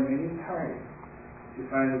reborn many times to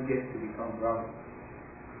finally get to become Brahman.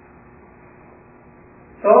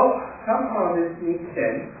 So, somehow this makes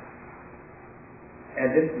sense, and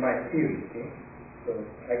this is my theory, okay? So,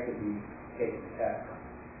 I could be taken to task.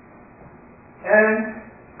 And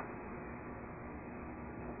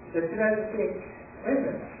just began to think, wait a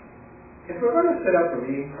minute, if we're going to set up a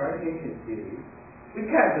reincarnation theory, we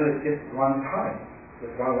can't do it just one time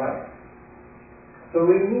with one life. So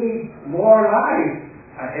we need more lives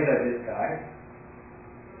ahead of this guy.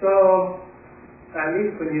 So at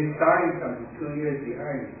least when you're starting something 2 years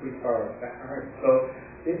behind, pretty far behind. So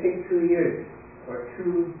they take 2 years or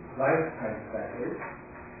 2 lifetimes backwards.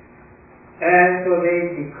 And so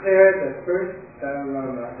they declared the first Dalai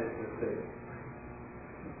Lama as the third.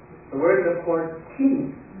 So we're in the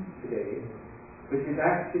 14th today, which is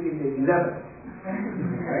actually the 11th.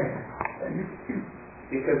 Right?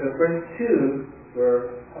 Because the first 2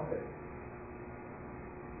 were puppets.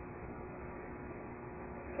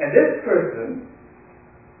 And this person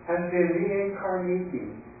has been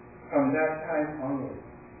reincarnating from that time onwards.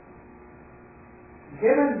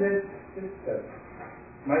 Given this system,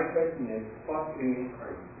 my question is, what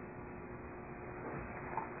reincarnation?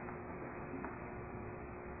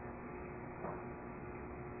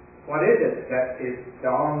 What is it that is the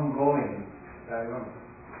ongoing dilemma?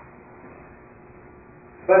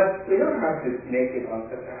 But we don't have to make it on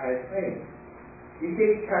such a high plane. You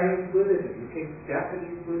take Chinese Buddhism, you take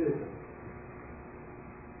Japanese Buddhism,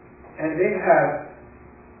 and they have,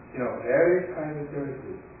 various kinds of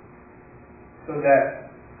services, so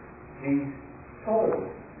that these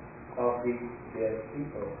souls of these dead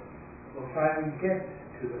people will finally get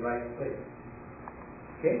to the right place.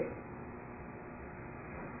 Okay?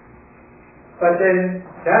 But then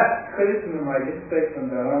that criticism I just played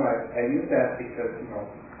from the Lama, I use that because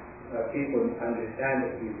people understand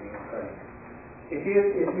that he's reincarnated. If you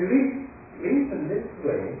reason this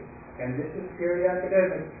way, and this is purely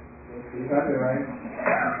academic, you got it right.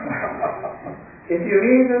 If you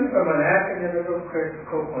reason from an academical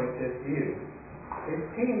critical point of view, it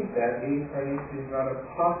seems that reincarnation is not a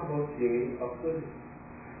possible theory of Buddhism.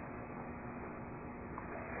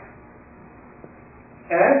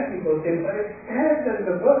 And people say, but it says in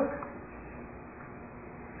the book.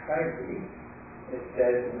 I agree. It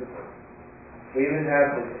says in the book. We even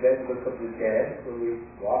have the Tibet Book of the Dead, where we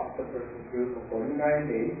walk the person through for 49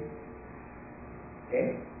 days.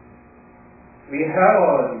 Okay? We have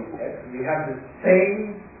all of these texts. We have the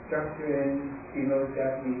same structure in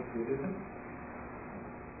Sino-Japanese Buddhism.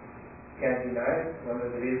 Can't deny it. One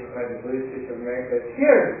of the reasons why the Buddhist Church of America is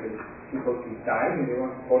here is because people keep dying and they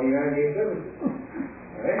want 49 days services.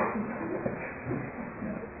 Right?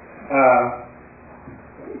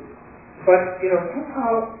 But,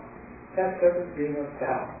 somehow that doesn't bring us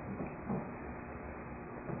down.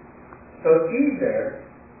 So either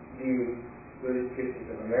the Buddhist Churches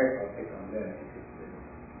of America, I'll take on them because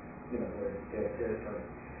they're their territory.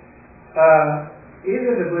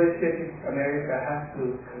 Either the Buddhist Churches of America has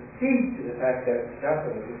to concede to the fact that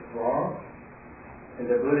Japanese is wrong, and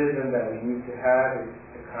the Buddhism that we need to have is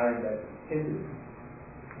the kind that Hinduism.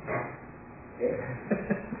 Okay?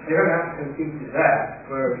 You don't have to concede to that,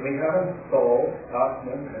 where we have a soul,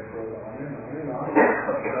 document that goes on and on and on,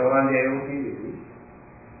 so one day it will be released.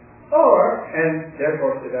 Or, and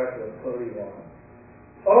therefore Siddhartha is totally wrong.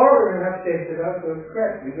 Or we're going to have to say Siddhartha is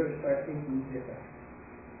correct. We're going to start thinking different.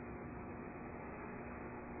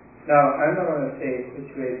 Now, I'm not going to say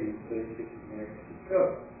which way the Buddhist Church of America should go,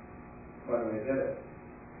 one way or the other.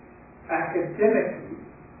 Academically,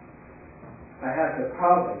 I have the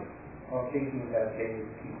problem of thinking that they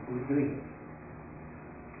would keep doing it.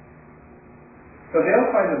 So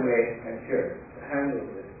they'll find a way, I'm sure, to handle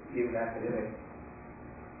this, even academically.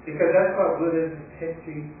 Because that's what Buddhist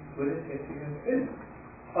history has been.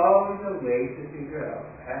 Always a way to figure out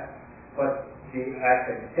what the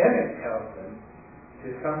academic tells them to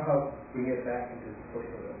somehow bring it back into the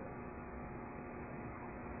social realm.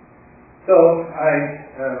 So I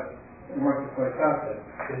want to point out that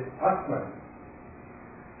this Atman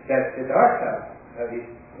that Siddhartha at least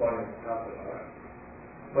wanted to talk about,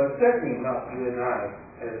 but certainly not you and I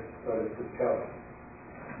as sort of to tell us.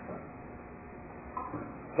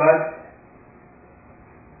 But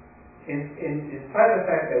in spite of the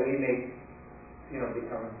fact that we may,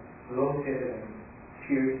 become bloated and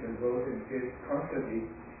fierce and bloated and fierce constantly,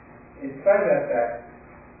 in spite of that fact,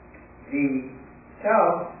 the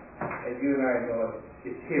self, as you and I know,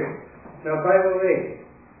 is here. Now, by the way,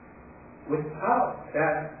 without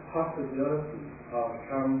that possibility of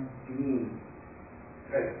some being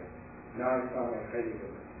present, now I sound like crazy,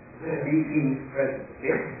 being present,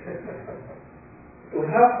 okay?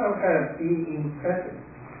 Without some kind of being present,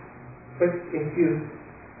 but if you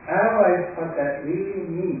analyze what that really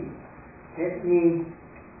means, it means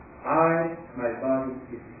my body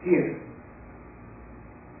is here.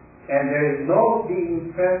 And there is no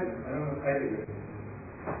being present, I don't know if I do this,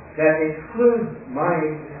 that excludes my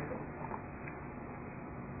existence.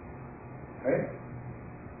 Right?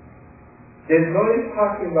 There's nobody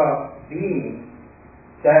talking about being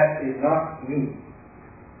that is not me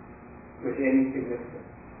with any significance.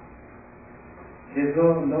 There's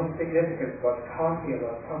no significance about talking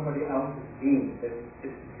about somebody else's being.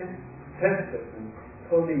 It's just sensitive and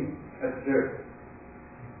totally absurd.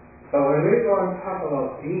 But when we want to talk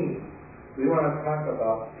about being, we want to talk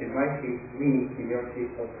about, in my case, me, in your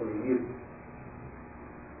case, hopefully you.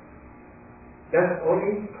 That's the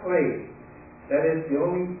only place, that is the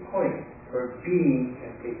only point where being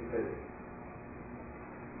can take place.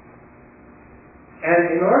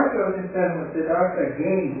 And in order to understand what Siddhartha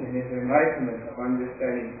gained in his enlightenment of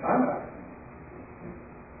understanding Ananda,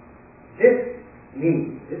 this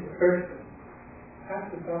me, this person, has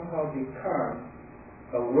to somehow become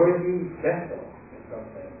a worthy vessel in some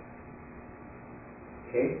sense.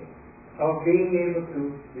 Okay? Of being able to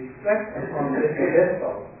reflect upon this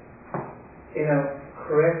vessel in a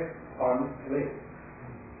correct, honest way.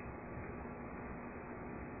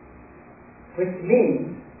 Which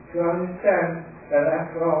means to understand that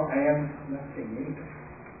after all, I am nothing new.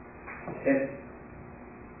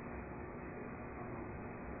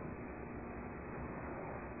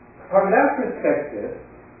 From that perspective,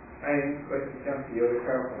 I'm going to jump to your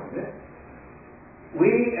account on this.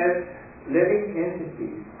 We as living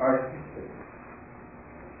entities are systems.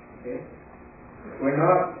 Okay? We're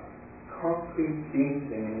not concrete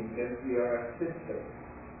beings in any sense, we are a system.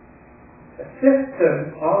 A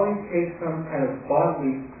system always takes some kind of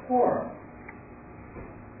bodily form,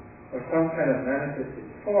 or some kind of manifested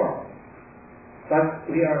form. But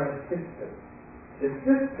we are a system. The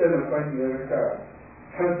system, according to Yogacara,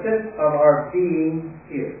 consists of our being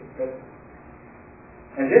here.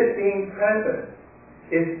 And this being present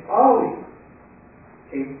is always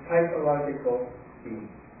a psychological being.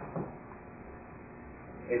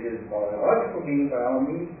 It is a biological being by all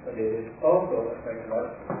means, but it is also a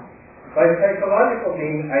psychological being. By psychological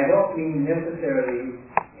being, I don't mean necessarily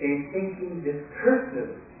a thinking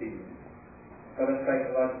discursive being, but a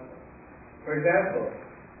psychological. For example,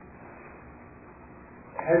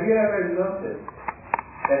 have you ever noticed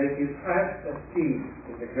that if you plant a seed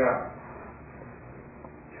in the ground,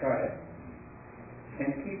 try it,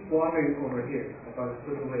 and keep watering over here, about a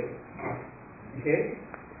foot away, okay?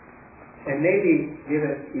 And maybe give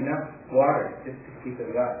it enough water just to keep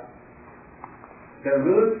it alive. The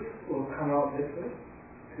roots will come out this way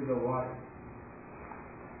to the water.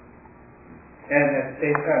 And at the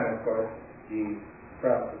same time, of course, the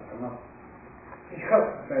sprouts will come out. Because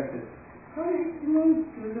the fact is, how do you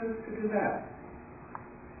do that?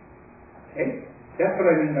 Okay? That's what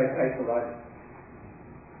I mean by psychological.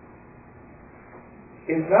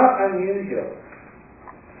 It's not unusual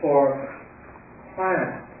for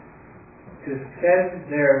plants to send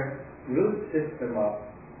their root system up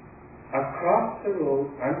across the road,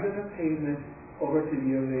 under the pavement, over to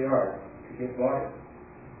the other yard to get water.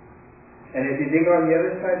 And if you dig on the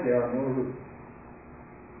other side, there are no roots.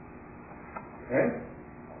 Right?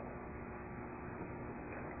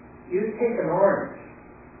 You take an orange.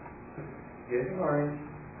 Here's an orange.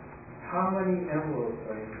 How many envelopes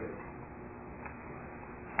are in this?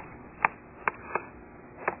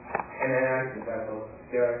 And then after that,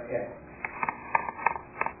 there are 10.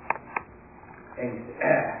 And you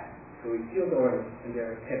say, so we peel the orange, and there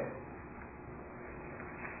are 10.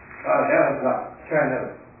 Oh, that was a lot. Try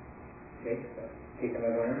another. Okay, so take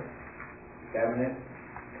another orange, examine it,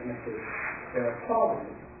 and it says, there are 12 of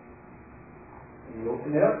them. And you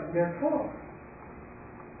open it up, and there are 12.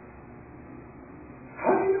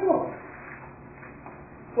 How do you know?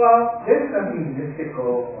 Well, there's nothing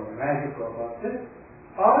mystical or magical about this.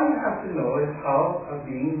 All you have to know is how a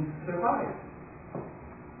being survives.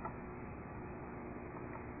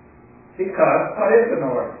 Because what is an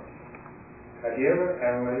orange? Have you ever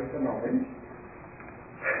analyzed an orange?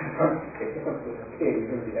 Okay, you're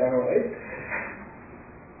going to be analyzed.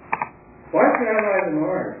 Once you analyze an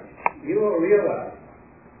orange, you will realize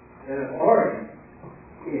that an orange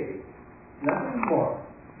is nothing more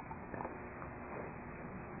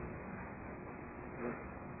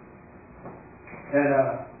than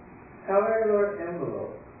a cellular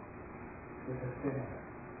envelope with a spin.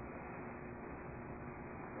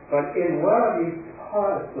 But in one of these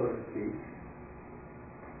pods, so to speak,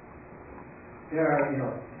 there are,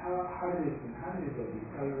 hundreds and hundreds of these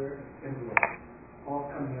cellular envelopes all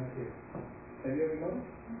coming up here. Have you ever noticed?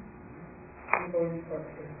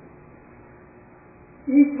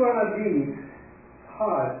 Each one of these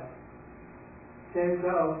pods sends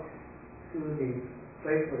out to the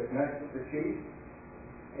place where it's not received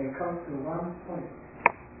and comes to one point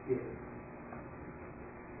here.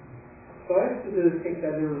 So all I have to do is take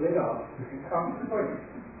that little lid off and come to the point.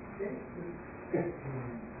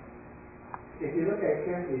 If you look at it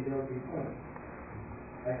carefully, there will be points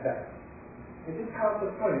like that. And just count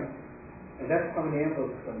the points, and that's how many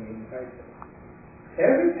envelopes from the inside.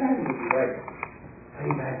 Every time you write,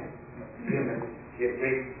 play magic, you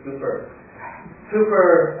bring super,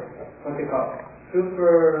 what's it called?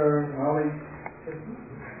 Super knowledge.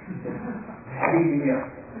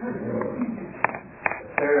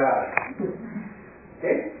 Third eye.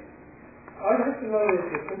 Okay? All you have to know is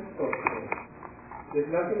the principle thing.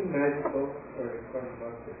 There's nothing magical or fun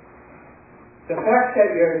about this. The fact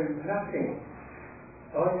that you're nothing,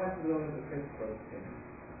 all you have to know is the principle thing.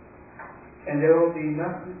 And there will be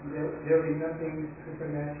nothing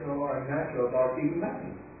supernatural or natural about being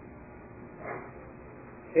nothing.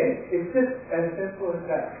 Okay? It's just as simple as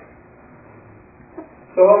that.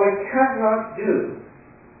 So what we cannot do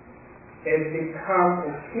is become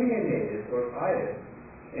opinionated or biased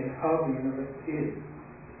in how the universe is,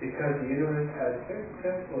 because the universe has certain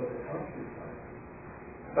principles that help you find.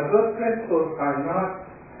 But those principles are not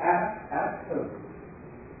absolute,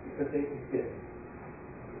 because they exist.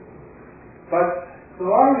 But so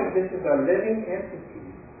long as this is a living entity,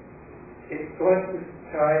 it's going to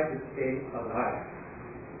try to stay alive.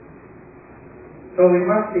 So we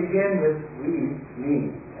must begin with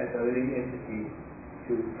me, as a living entity,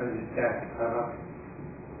 to understand how.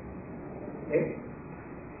 Okay?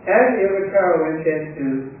 And Yogacara went in to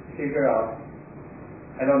figure out,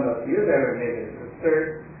 I don't know if you've ever made it a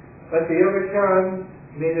concern, but the Yogacara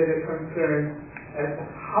made it a concern as to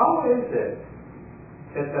how is it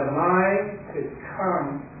that the mind could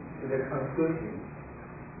come to the conclusion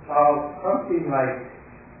of something like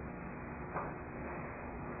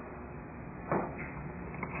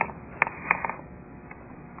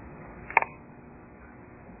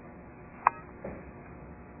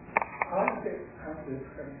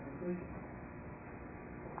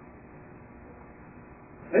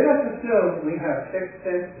let us assume we have six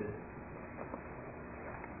senses.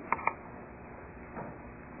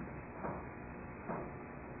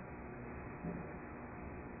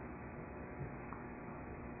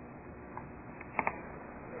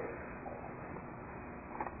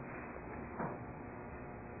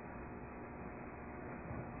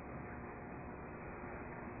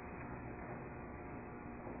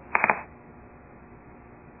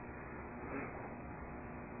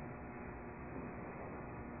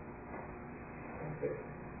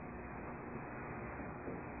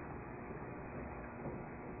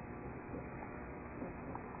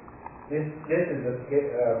 This is the skin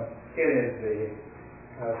is the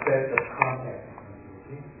sense of contact.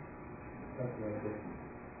 Something like this.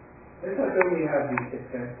 Let's assume we have these six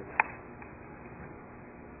senses.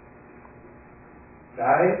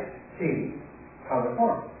 Sight, see, color,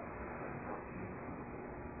 form.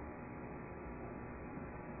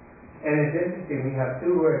 And it's interesting, we have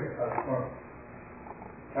two words of form.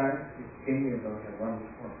 Sight, see, and those are one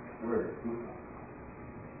word.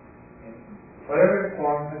 Whatever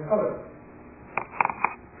form has color.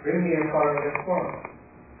 Bring me a color with form.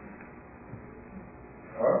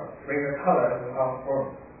 Or bring a color without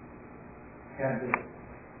form. Can't do it.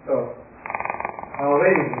 So,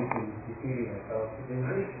 already we can be deceiving ourselves with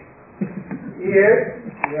English. Here,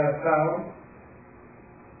 we have sound.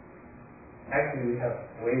 Actually, we have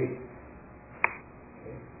waves.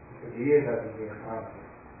 Okay? Because the ear doesn't hear sound.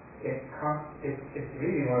 It's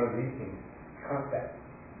really one of these things. Contact.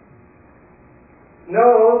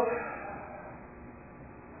 No,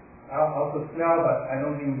 I'll also smell, but I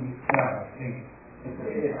don't mean smell. I think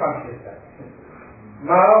it's conscious.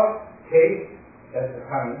 Mouth, taste, that's the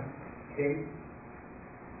tongue, taste,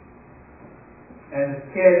 and the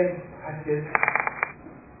skin touches,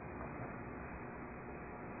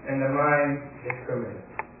 and the mind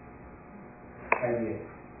discriminates. Ideas.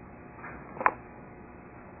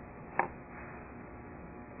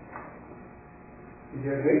 Did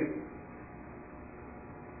you agree?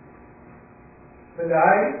 When the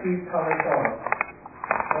eye sees color form,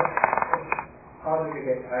 how do we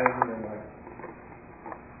get eyes in the mind?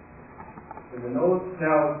 When the nose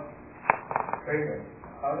smells fragrance,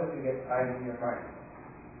 how does it get eyes in your mind?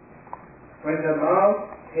 When the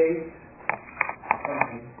mouth tastes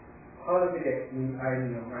something, how does it get eyes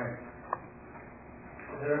in your mind?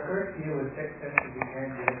 Does it occur to you with six senses you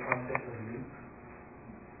can't get a concept of you?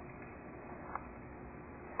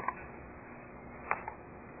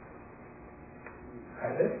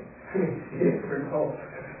 Has it? Yes or no?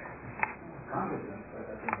 Consciousness, but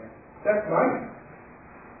I think That's right.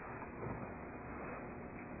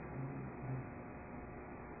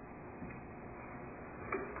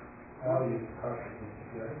 How do you consciousness,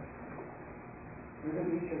 right? within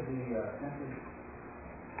each of the senses,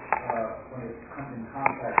 when it comes in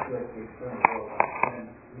contact with the external world, then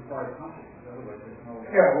requires consciousness. Otherwise, there's no.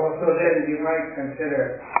 Yeah, well, so then you might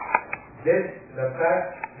consider this, the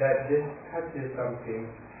fact that this touches something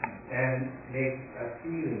and makes a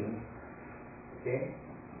feeling, okay?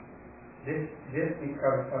 This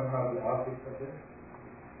becomes somehow the object of this?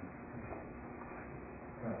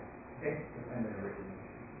 No. Okay? Dependent origination.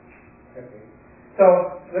 Okay. So,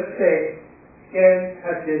 let's say, skin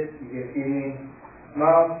touches, you get feeling,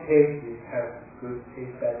 mouth taste, you have good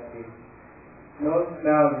taste, bad taste. Nose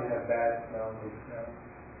smell, you have bad smell, good smell.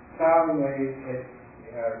 Sound waves hit,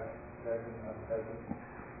 you have pleasant, unpleasant.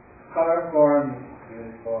 Color form,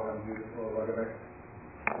 uniform, beautiful, whatever.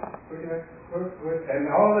 And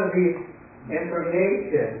all of these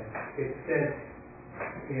information is sent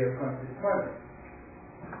to your conscious mind.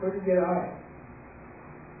 Where did you get eyes?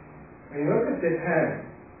 When you look at this hand,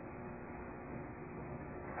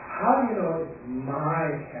 how do you know it's my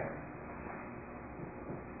hand?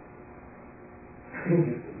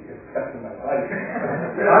 You're touching my body. How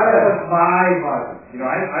do you know it's my body? You know,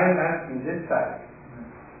 I'm asking this side.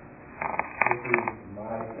 This is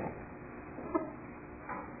my hand.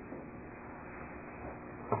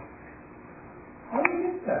 How do you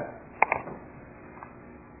get that?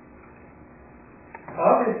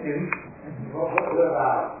 Obviously, What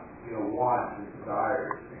about, wants and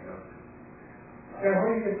desires, then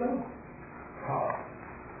where do you get those?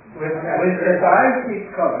 With the eyes see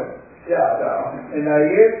color, and the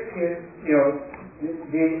ears hear,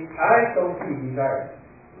 the eyes don't see desire.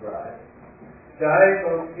 Right. The eyes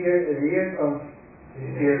don't hear, the ears don't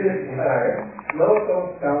hear desire. Nose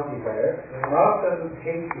don't smell desire. Mouth doesn't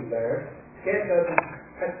taste desire. Skin doesn't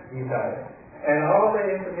touch desire. And all the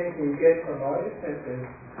information you get from all your senses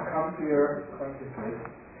come to your consciousness.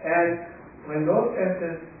 And when those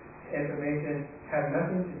senses information have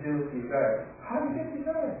nothing to do with desire, how do you get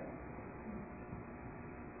desire?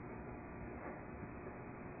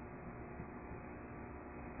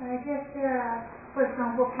 I guess there are, for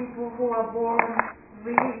example, people who are born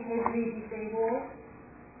really heavily disabled,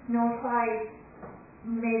 no sight,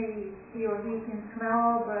 maybe he or he can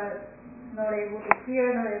smell, but not able to hear,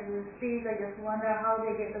 not able to speak. I just wonder how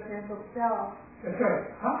they get the sense of self. That's right.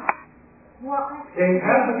 Huh? Well, They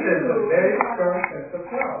have a sense of very strong sense of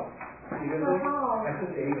self. Even So though how? that's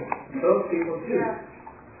disabled. Those people too. Yeah.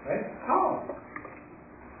 Right? How?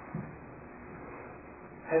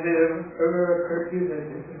 Has it ever occurred to you that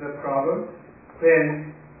this is a problem?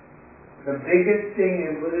 When the biggest thing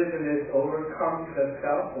in Buddhism is overcome the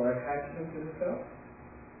self or attachment to the self?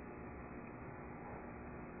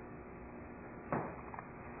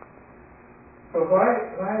 So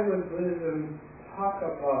why would Buddhism talk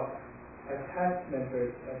about attachment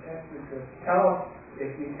to self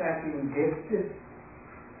if you can't even get this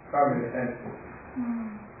from your senses?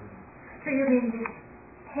 So you mean this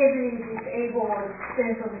heavily disabled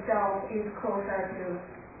sense of self is closer to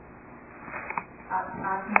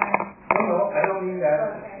Atman? No, I don't mean that.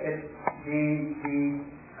 Okay. It's the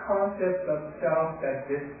concept of self that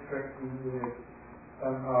this person is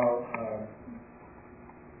somehow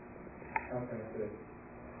how can I say it?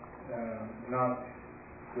 Not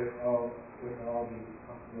with all the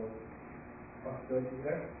possibilities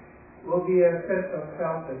there. Will be a sense of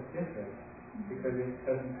self that's different because it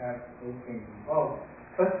doesn't have those things involved.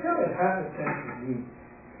 But still it has a sense of me.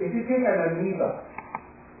 If you take an amoeba,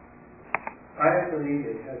 I believe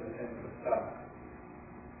it has a sense of self.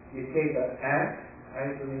 You take an ant,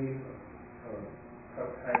 I believe, or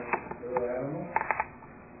some kind of little animal,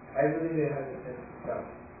 I believe it has a sense of self.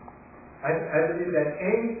 I believe that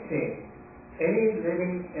anything, any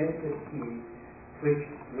living entity which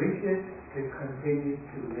wishes to continue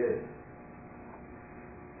to live,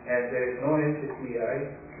 and there is no entity I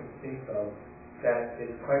can think of that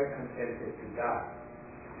is quite contented to die.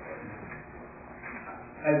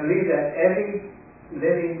 I believe that every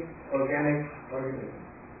living organic organism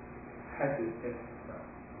has this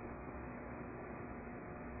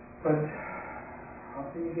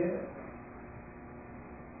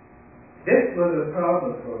This was a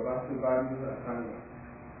problem for Vasubandhu Asanga,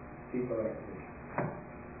 people like this.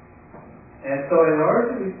 And so in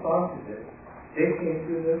order to respond to this, they came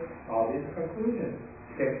to this obvious conclusion.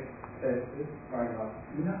 Six senses are not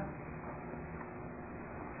enough.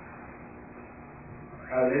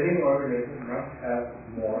 A living organism must have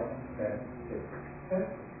more than six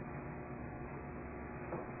senses.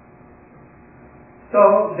 So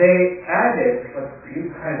they added what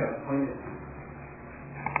you kind of pointed to,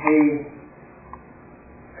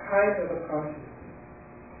 a kind of a consciousness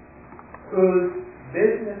whose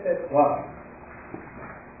business it was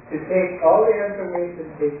to take all the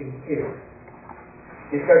information taken here,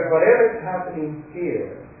 because whatever is happening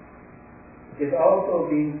here is also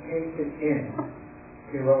being taken in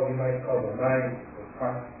to what we might call the mind or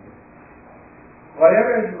consciousness.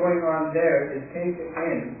 Whatever is going on there is taken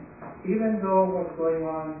in, even though what's going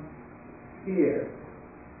on here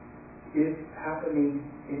is happening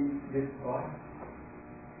in this body.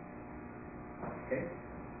 Okay?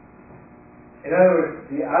 In other words,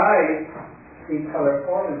 the eyes see color,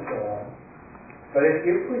 form, and so on. But if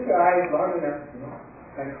you put your eyes long enough,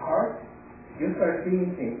 like heart, you start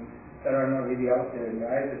seeing things that are not really out there, and your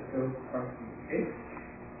eyes are still functioning. Okay?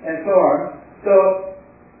 And so on. So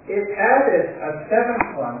it added a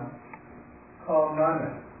seventh one called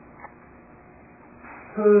mana,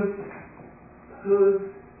 whose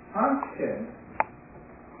function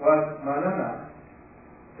was manana,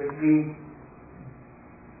 which means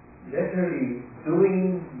literally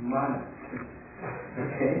doing mana.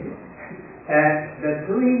 Okay? And the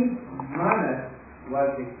doing mana was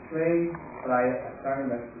explained by Asanga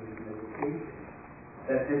meditation,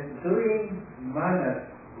 that this doing mana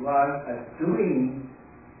was a doing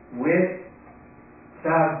with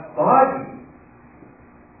the body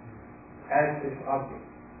as its object.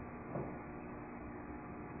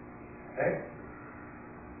 Okay?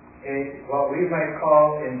 It's what we might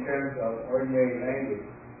call, in terms of ordinary language,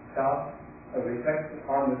 self, a reflection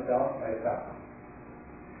on the self by self.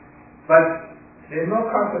 But there's no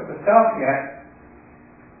concept of self yet.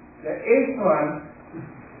 The eighth one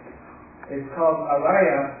is called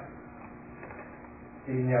alaya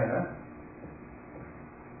vijnana.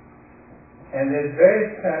 And there's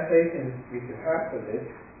various translations we could have for this,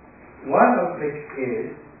 one of which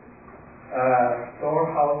is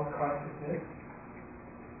storehouse consciousness,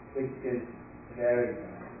 which is very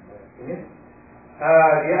nice.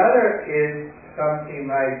 The other is something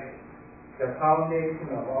like the foundation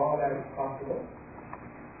of all that is possible.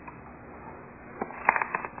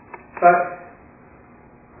 But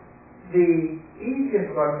the easiest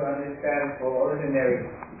one to understand for ordinary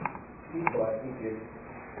people, I think, is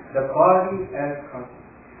the body as consciousness.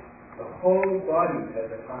 The whole body as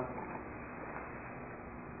a consciousness.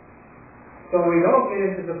 So we don't get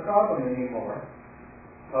into the problem anymore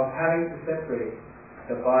of having to separate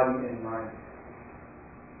the body and mind.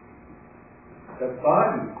 The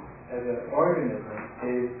body as an organism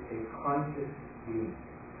is a conscious being.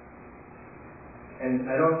 And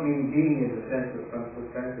I don't mean being in the sense of some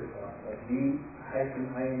substantive thought, but B-ing.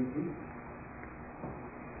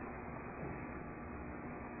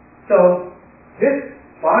 So this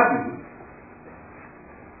body,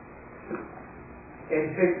 in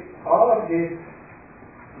which all of these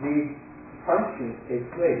functions take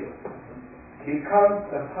place, becomes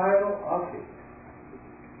the final object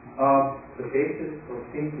of the basis for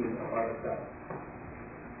thinking about ourselves.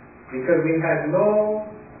 Because we have no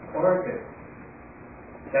organ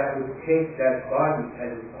that would take that body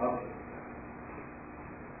as its object.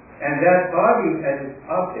 And that body as its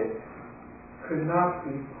object could not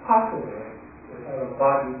be possible without a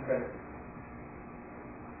body present.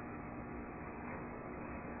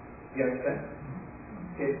 You understand?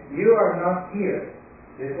 If you are not here,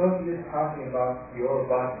 there's no use talking about your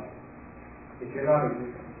body if you're not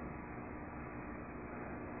existing.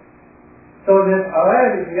 So this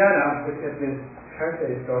alaya vijnana, which has been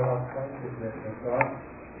translated to our consciousness and so on,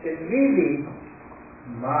 is really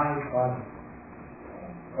my body.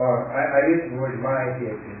 Or I use the word my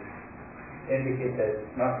here to indicate that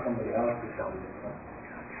it's not somebody else's body.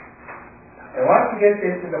 And once you get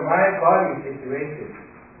into the mind body situation,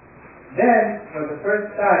 then for the first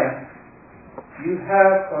time you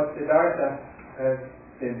have what Siddhartha has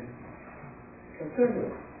been concerned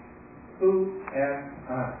with. Who am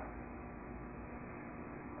I?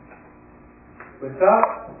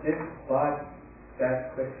 Without this body,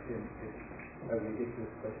 that question is a ridiculous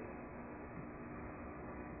question.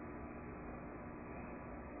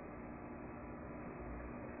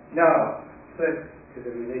 Now, let's to the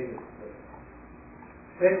related question.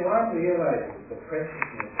 When one realizes the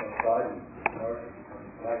preciousness of body in order to become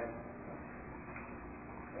light,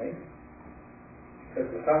 right? because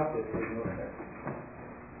without this, there's no sense.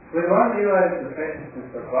 When one realizes the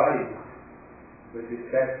preciousness of body with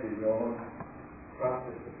respect to your own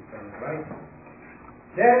process of becoming enlightened,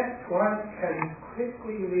 then one can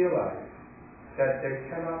quickly realize that there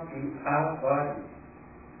cannot be a body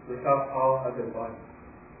without all other bodies.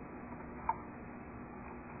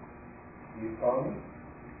 Do you follow me?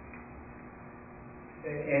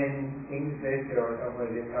 In English literature or somewhere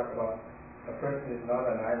they talk about a person is not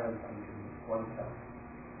an island unto oneself.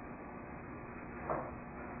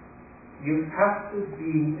 You have to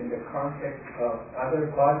be in the context of other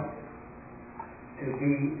bodies to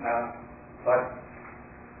be a body.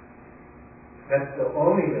 That's the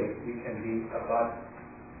only way you can be a body.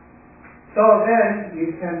 So then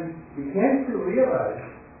you can begin to realize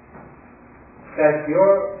that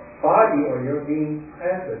your body or your being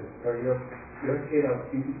present or your state of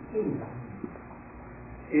being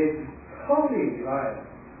is totally reliant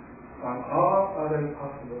on all other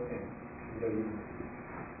possible things in the universe.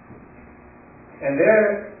 And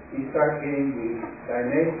there you start getting the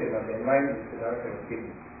dimension of the enlightenment Siddhartha was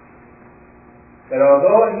giving. That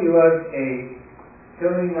although he was a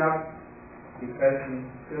filling up depression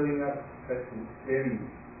theory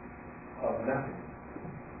of nothing,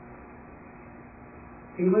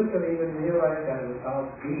 he wouldn't have even realized that without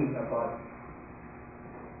being a body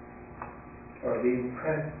or being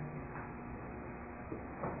present.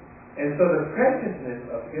 And so the preciousness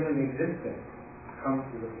of human existence comes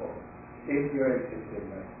to the fore if you're interested in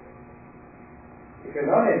life. If you're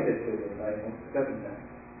not interested in life, it doesn't matter.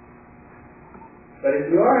 But if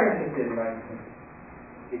you are interested in life,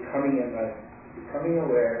 becoming enlightened, becoming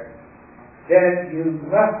aware, then you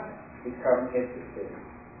must become interested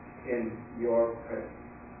in your presence.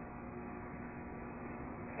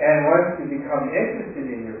 And once you become interested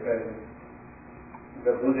in your presence,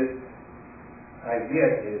 the Buddhist idea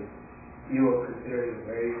is you will consider it a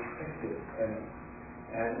very precious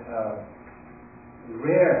and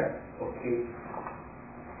rare occasion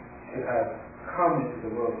to have come into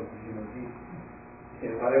the world as a human being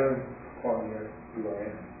in whatever form you are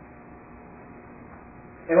in.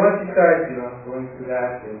 And once you start, going through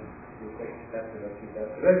that, and you take steps and a few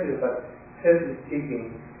steps, but simply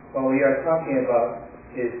speaking, what we are talking about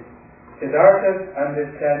is Siddhartha's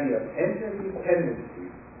understanding of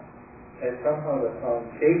interdependency as somehow the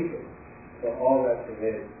foundation for all that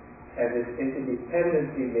there is. And this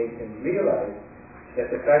interdependency makes him realize that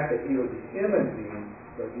the fact that he was a human being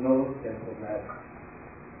was no simple matter.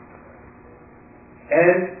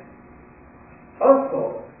 And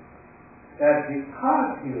also, that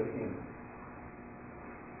because he was human,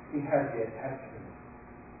 he had the attachment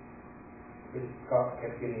which God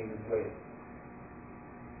kept getting in his way.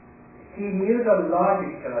 He knew the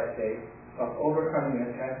logic, shall I say, of overcoming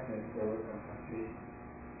attachment to overcome frustration.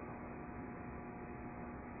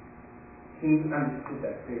 He understood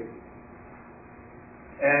that clearly.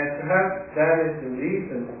 And perhaps that is the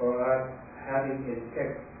reason for us having in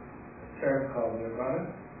text a term called nirvana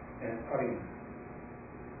and parinirvana.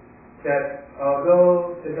 That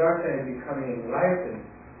although Siddhartha in becoming enlightened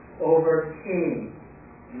overcame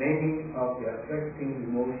many of the afflicting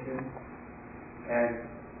emotions and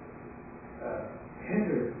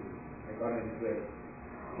hindrances that got in his way,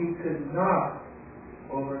 he could not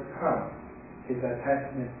overcome his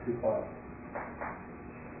attachment to body.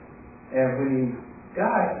 And when he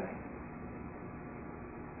died,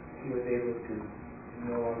 he was able to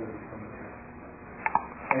no longer become attached.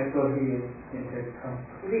 And so he is in a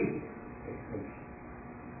complete extinction.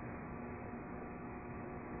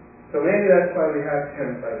 So maybe that's why we have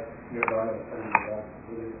terms like nirvana and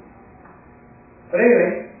Buddhism. But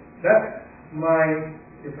anyway, that's my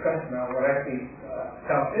discussion on what I think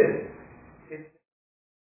self is.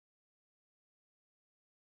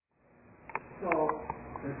 So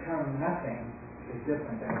the term nothing is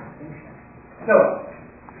different than extinction. So,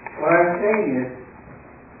 what I'm saying is,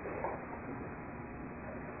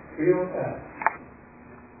 agree with that.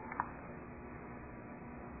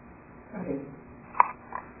 Okay.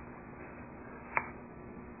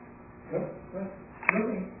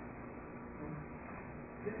 Nothing.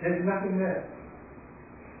 There's nothing there.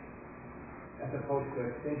 As opposed to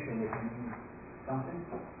extinction, which means something?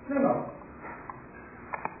 No.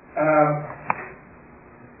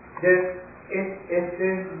 If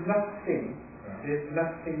there's nothing, there's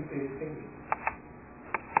nothing to extinguish.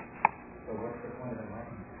 So what's the point of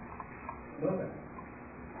enlightenment? Know that.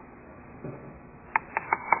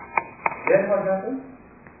 Then what happens?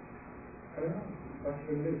 I don't know. What you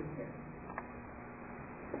can do?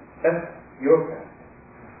 That's your path.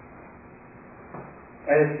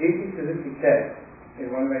 As G.T. Suzuki said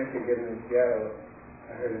in one lecture given in Seattle,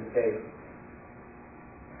 I heard him say,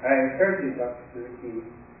 I encourage you, Dr. Suzuki,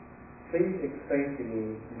 please explain to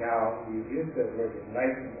me now, you use the word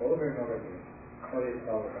enlightenment over and over again, what it's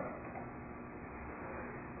all about.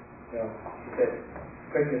 You know, he said,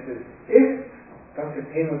 question is, if Dr.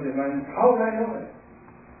 Payne was enlightened, how would I know it?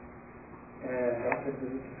 And Dr.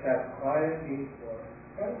 Suzuki sat quietly for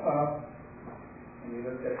a while, and he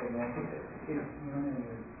looked at the man and said, he's running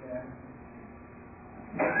his gas.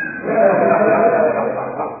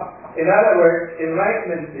 In other words,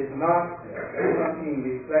 enlightenment is not something you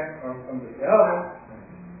reflect on somebody else,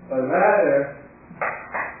 but rather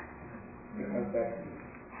it comes back to you.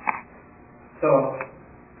 So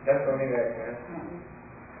that's something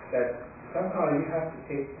that somehow you have to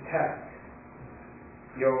take task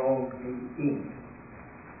your own being,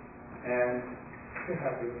 and you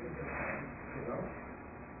have to,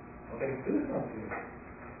 then do something.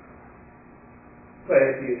 But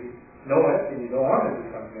if you know it and you don't want to do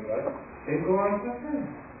something about it, then go on suffering.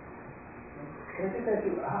 Can I just ask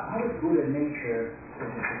you, how does Buddha nature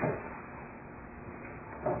differ?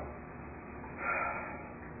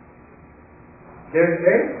 There's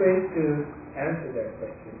various ways to answer that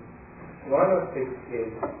question. One of which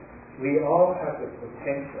is we all have the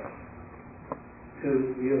potential to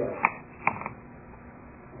realize,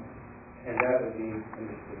 and that would be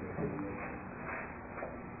understood as nature.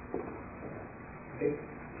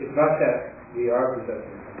 It's not that we are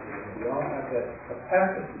possessing something, we all have that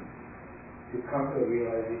capacity to come to a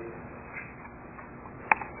realization.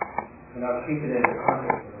 And I'll keep it in the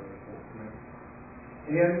context of it.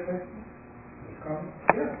 Any other questions? Any comments?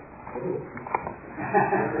 Yeah.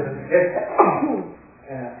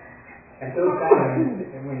 And those times,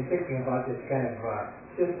 and when you're thinking about this kind of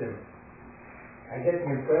system, I get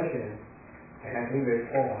the impression, and I believe it's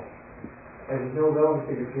false, there's no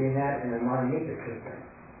relevancy between that and the Mahāyāna system.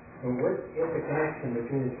 And what is the connection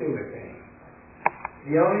between the two, if any?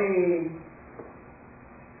 The only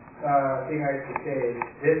thing I should say is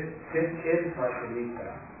this is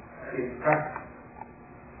Madhyamika in practice.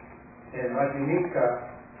 And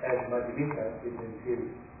Madhyamika, as Madhyamika, is in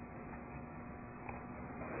theory.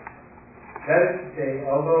 That is to say,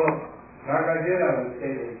 although Nagarjuna would say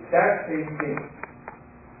the exact same thing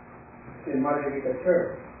in Madhyamika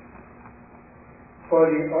terms, for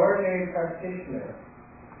the ordinary practitioner,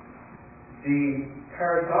 the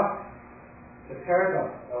paradox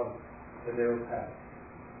of the middle path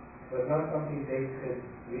was not something they could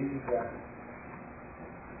really grasp.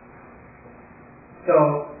 So,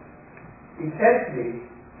 essentially,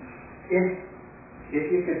 if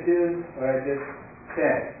you could do what I just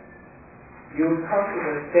said, you come to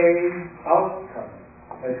the same outcome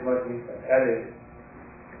as what you said. That is,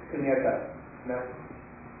 sunyata, nothing.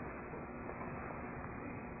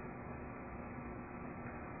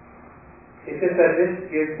 It's just that this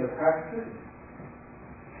gives the practice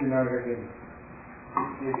to Nagarjuna.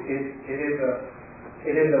 It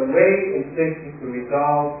is a way in which you can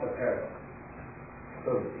resolve the paradox,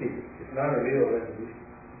 so to speak. It's not a real resolution.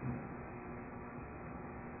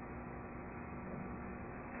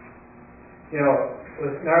 You know,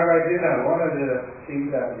 with Nagarjuna, one of the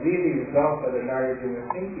things that really results of the Nagarjuna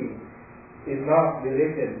thinking is not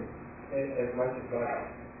religion as much as God.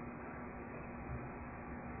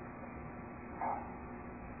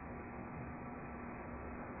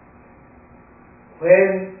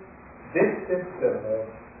 When this system of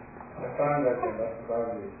Asanga and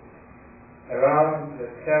Vasubandhu, around the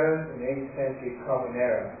 7th and 8th century Common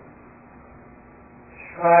Era,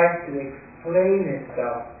 tried to explain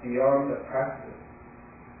itself beyond the practice,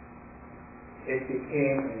 it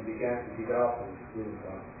became and began to develop in school of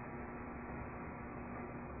thought.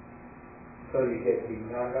 So you get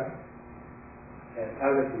Vijnana and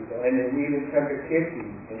other people, and then even Chakratirti,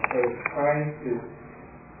 instead of trying to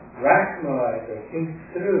rationalize or think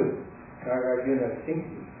through Nagarjuna's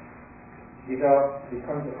thinking, becomes the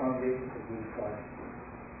foundation for Buddhist philosophy.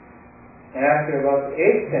 And after about the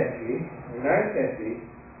 8th century, or 9th century,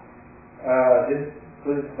 this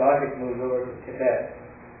Buddhist logic moves over to Tibet,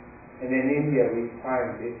 and in India we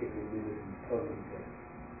find basically Buddhism totally dead.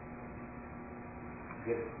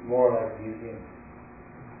 It's more like museums.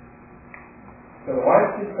 So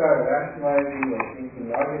once you start rationalizing and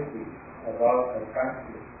thinking logically about a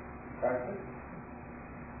practice,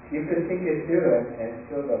 you can think it through and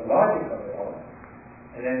show the logic of it all,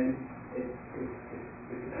 and then it's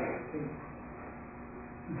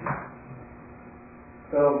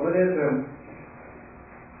so Buddhism,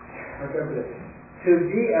 to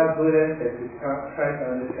be a Buddhist and to try to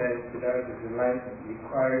understand Siddhartha's enlightenment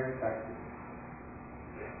requires practice.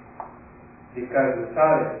 Because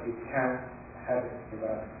without it, you can't have it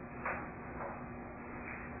without it.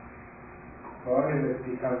 for him it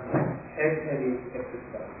becomes heavy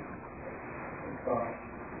exercise. Because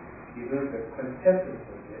he was the quintessence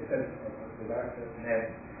of the essence of the Buddha's man.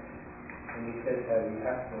 And he said that we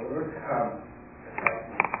have to overcome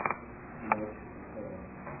attachment emotions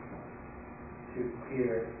to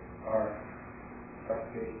clear our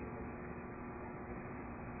frustration.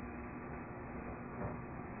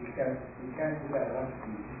 You can't do that once,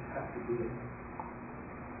 you just have to do it.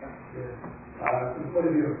 From the point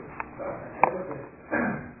of view,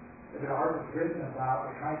 if an artist is written about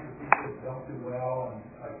the kinds of people who don't do well and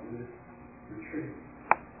like this retreat,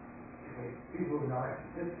 people who are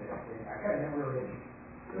narcissistic, I kind of never really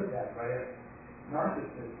understood that, but if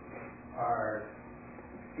narcissists are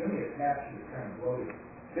extremely attached to the kind of bloated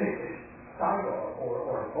cycle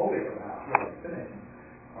or phobic about really finishing,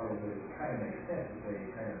 or it kind of makes sense that they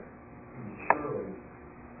kind of prematurely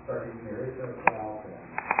start using their self and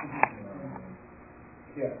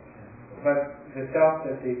yeah. But the self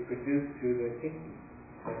that they produce through their thinking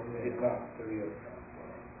is not the real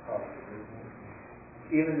self.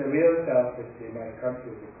 Even the real self, which they might come to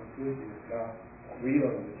the conclusion, is not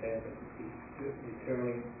real in the sense of it's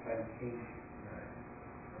eternally unchanging.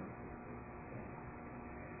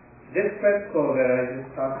 This principle that I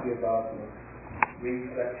just talked to you about was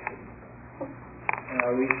reflection.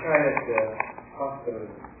 We tried at the hospital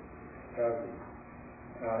in Calgary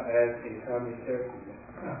as a family therapy.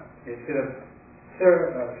 Instead of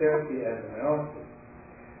therapy as analysis,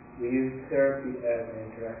 we use therapy as an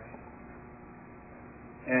interaction.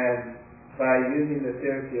 And by using the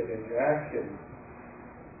therapy of interaction,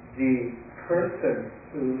 the person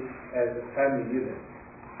who, as a family unit,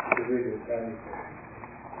 is really a family therapy.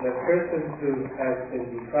 The person who has been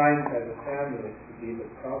defined by the family to be the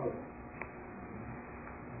problem.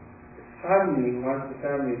 Suddenly, once the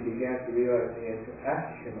family began to realize the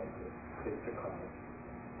interaction of this, it's the cause.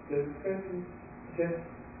 This person just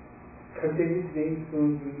continued being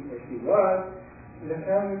who he or she was, and the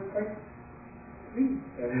family was quite sweet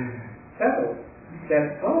and settled.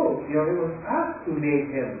 That, it was us who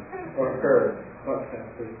made him or her what that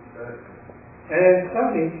person. And then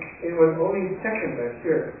suddenly, it was only seconds, I'm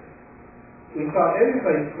sure. We saw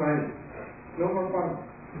everybody smiling. No more fun.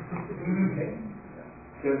 Okay?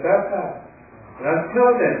 So that's that. And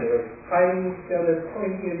until then, they were fighting each other,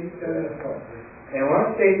 pointing at each other. And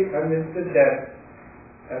once they understood that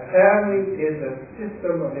a family is a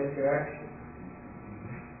system of interaction,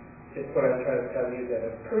 that's what I try to tell you, that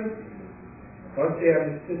a person, once they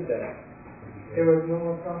understood that, there was no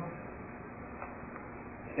more conflict.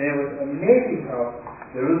 And it was amazing how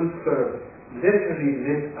the room sort of literally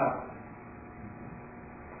lit up.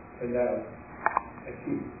 And that was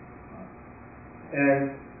achieved.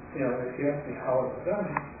 And, if you ask me how it was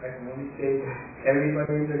done, I can only say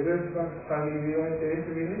everybody is a good one finally realized there is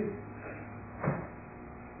a relief.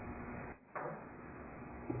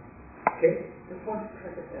 Okay? just one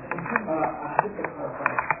second. Just to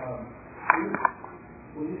clarify,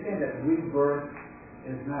 were you saying that rebirth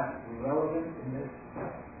is not relevant in this?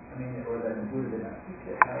 Or that included in that?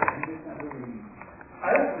 It's not really.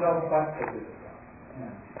 I don't know what to do about.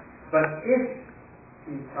 Yeah. But if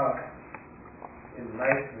he taught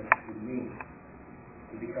enlightenment to me,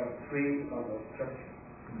 to become free of obstruction,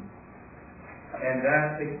 and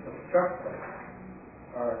that which obstructs us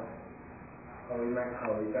are, how we might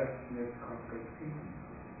call reductionist concrete thinking,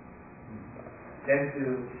 then to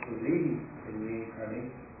believe in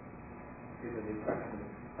reincarnation is a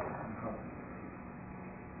reductionist concrete.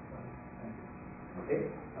 Okay?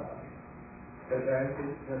 Does that answer?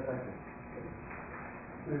 Yes, thank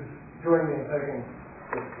you. Join me in thanking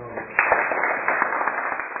this moment.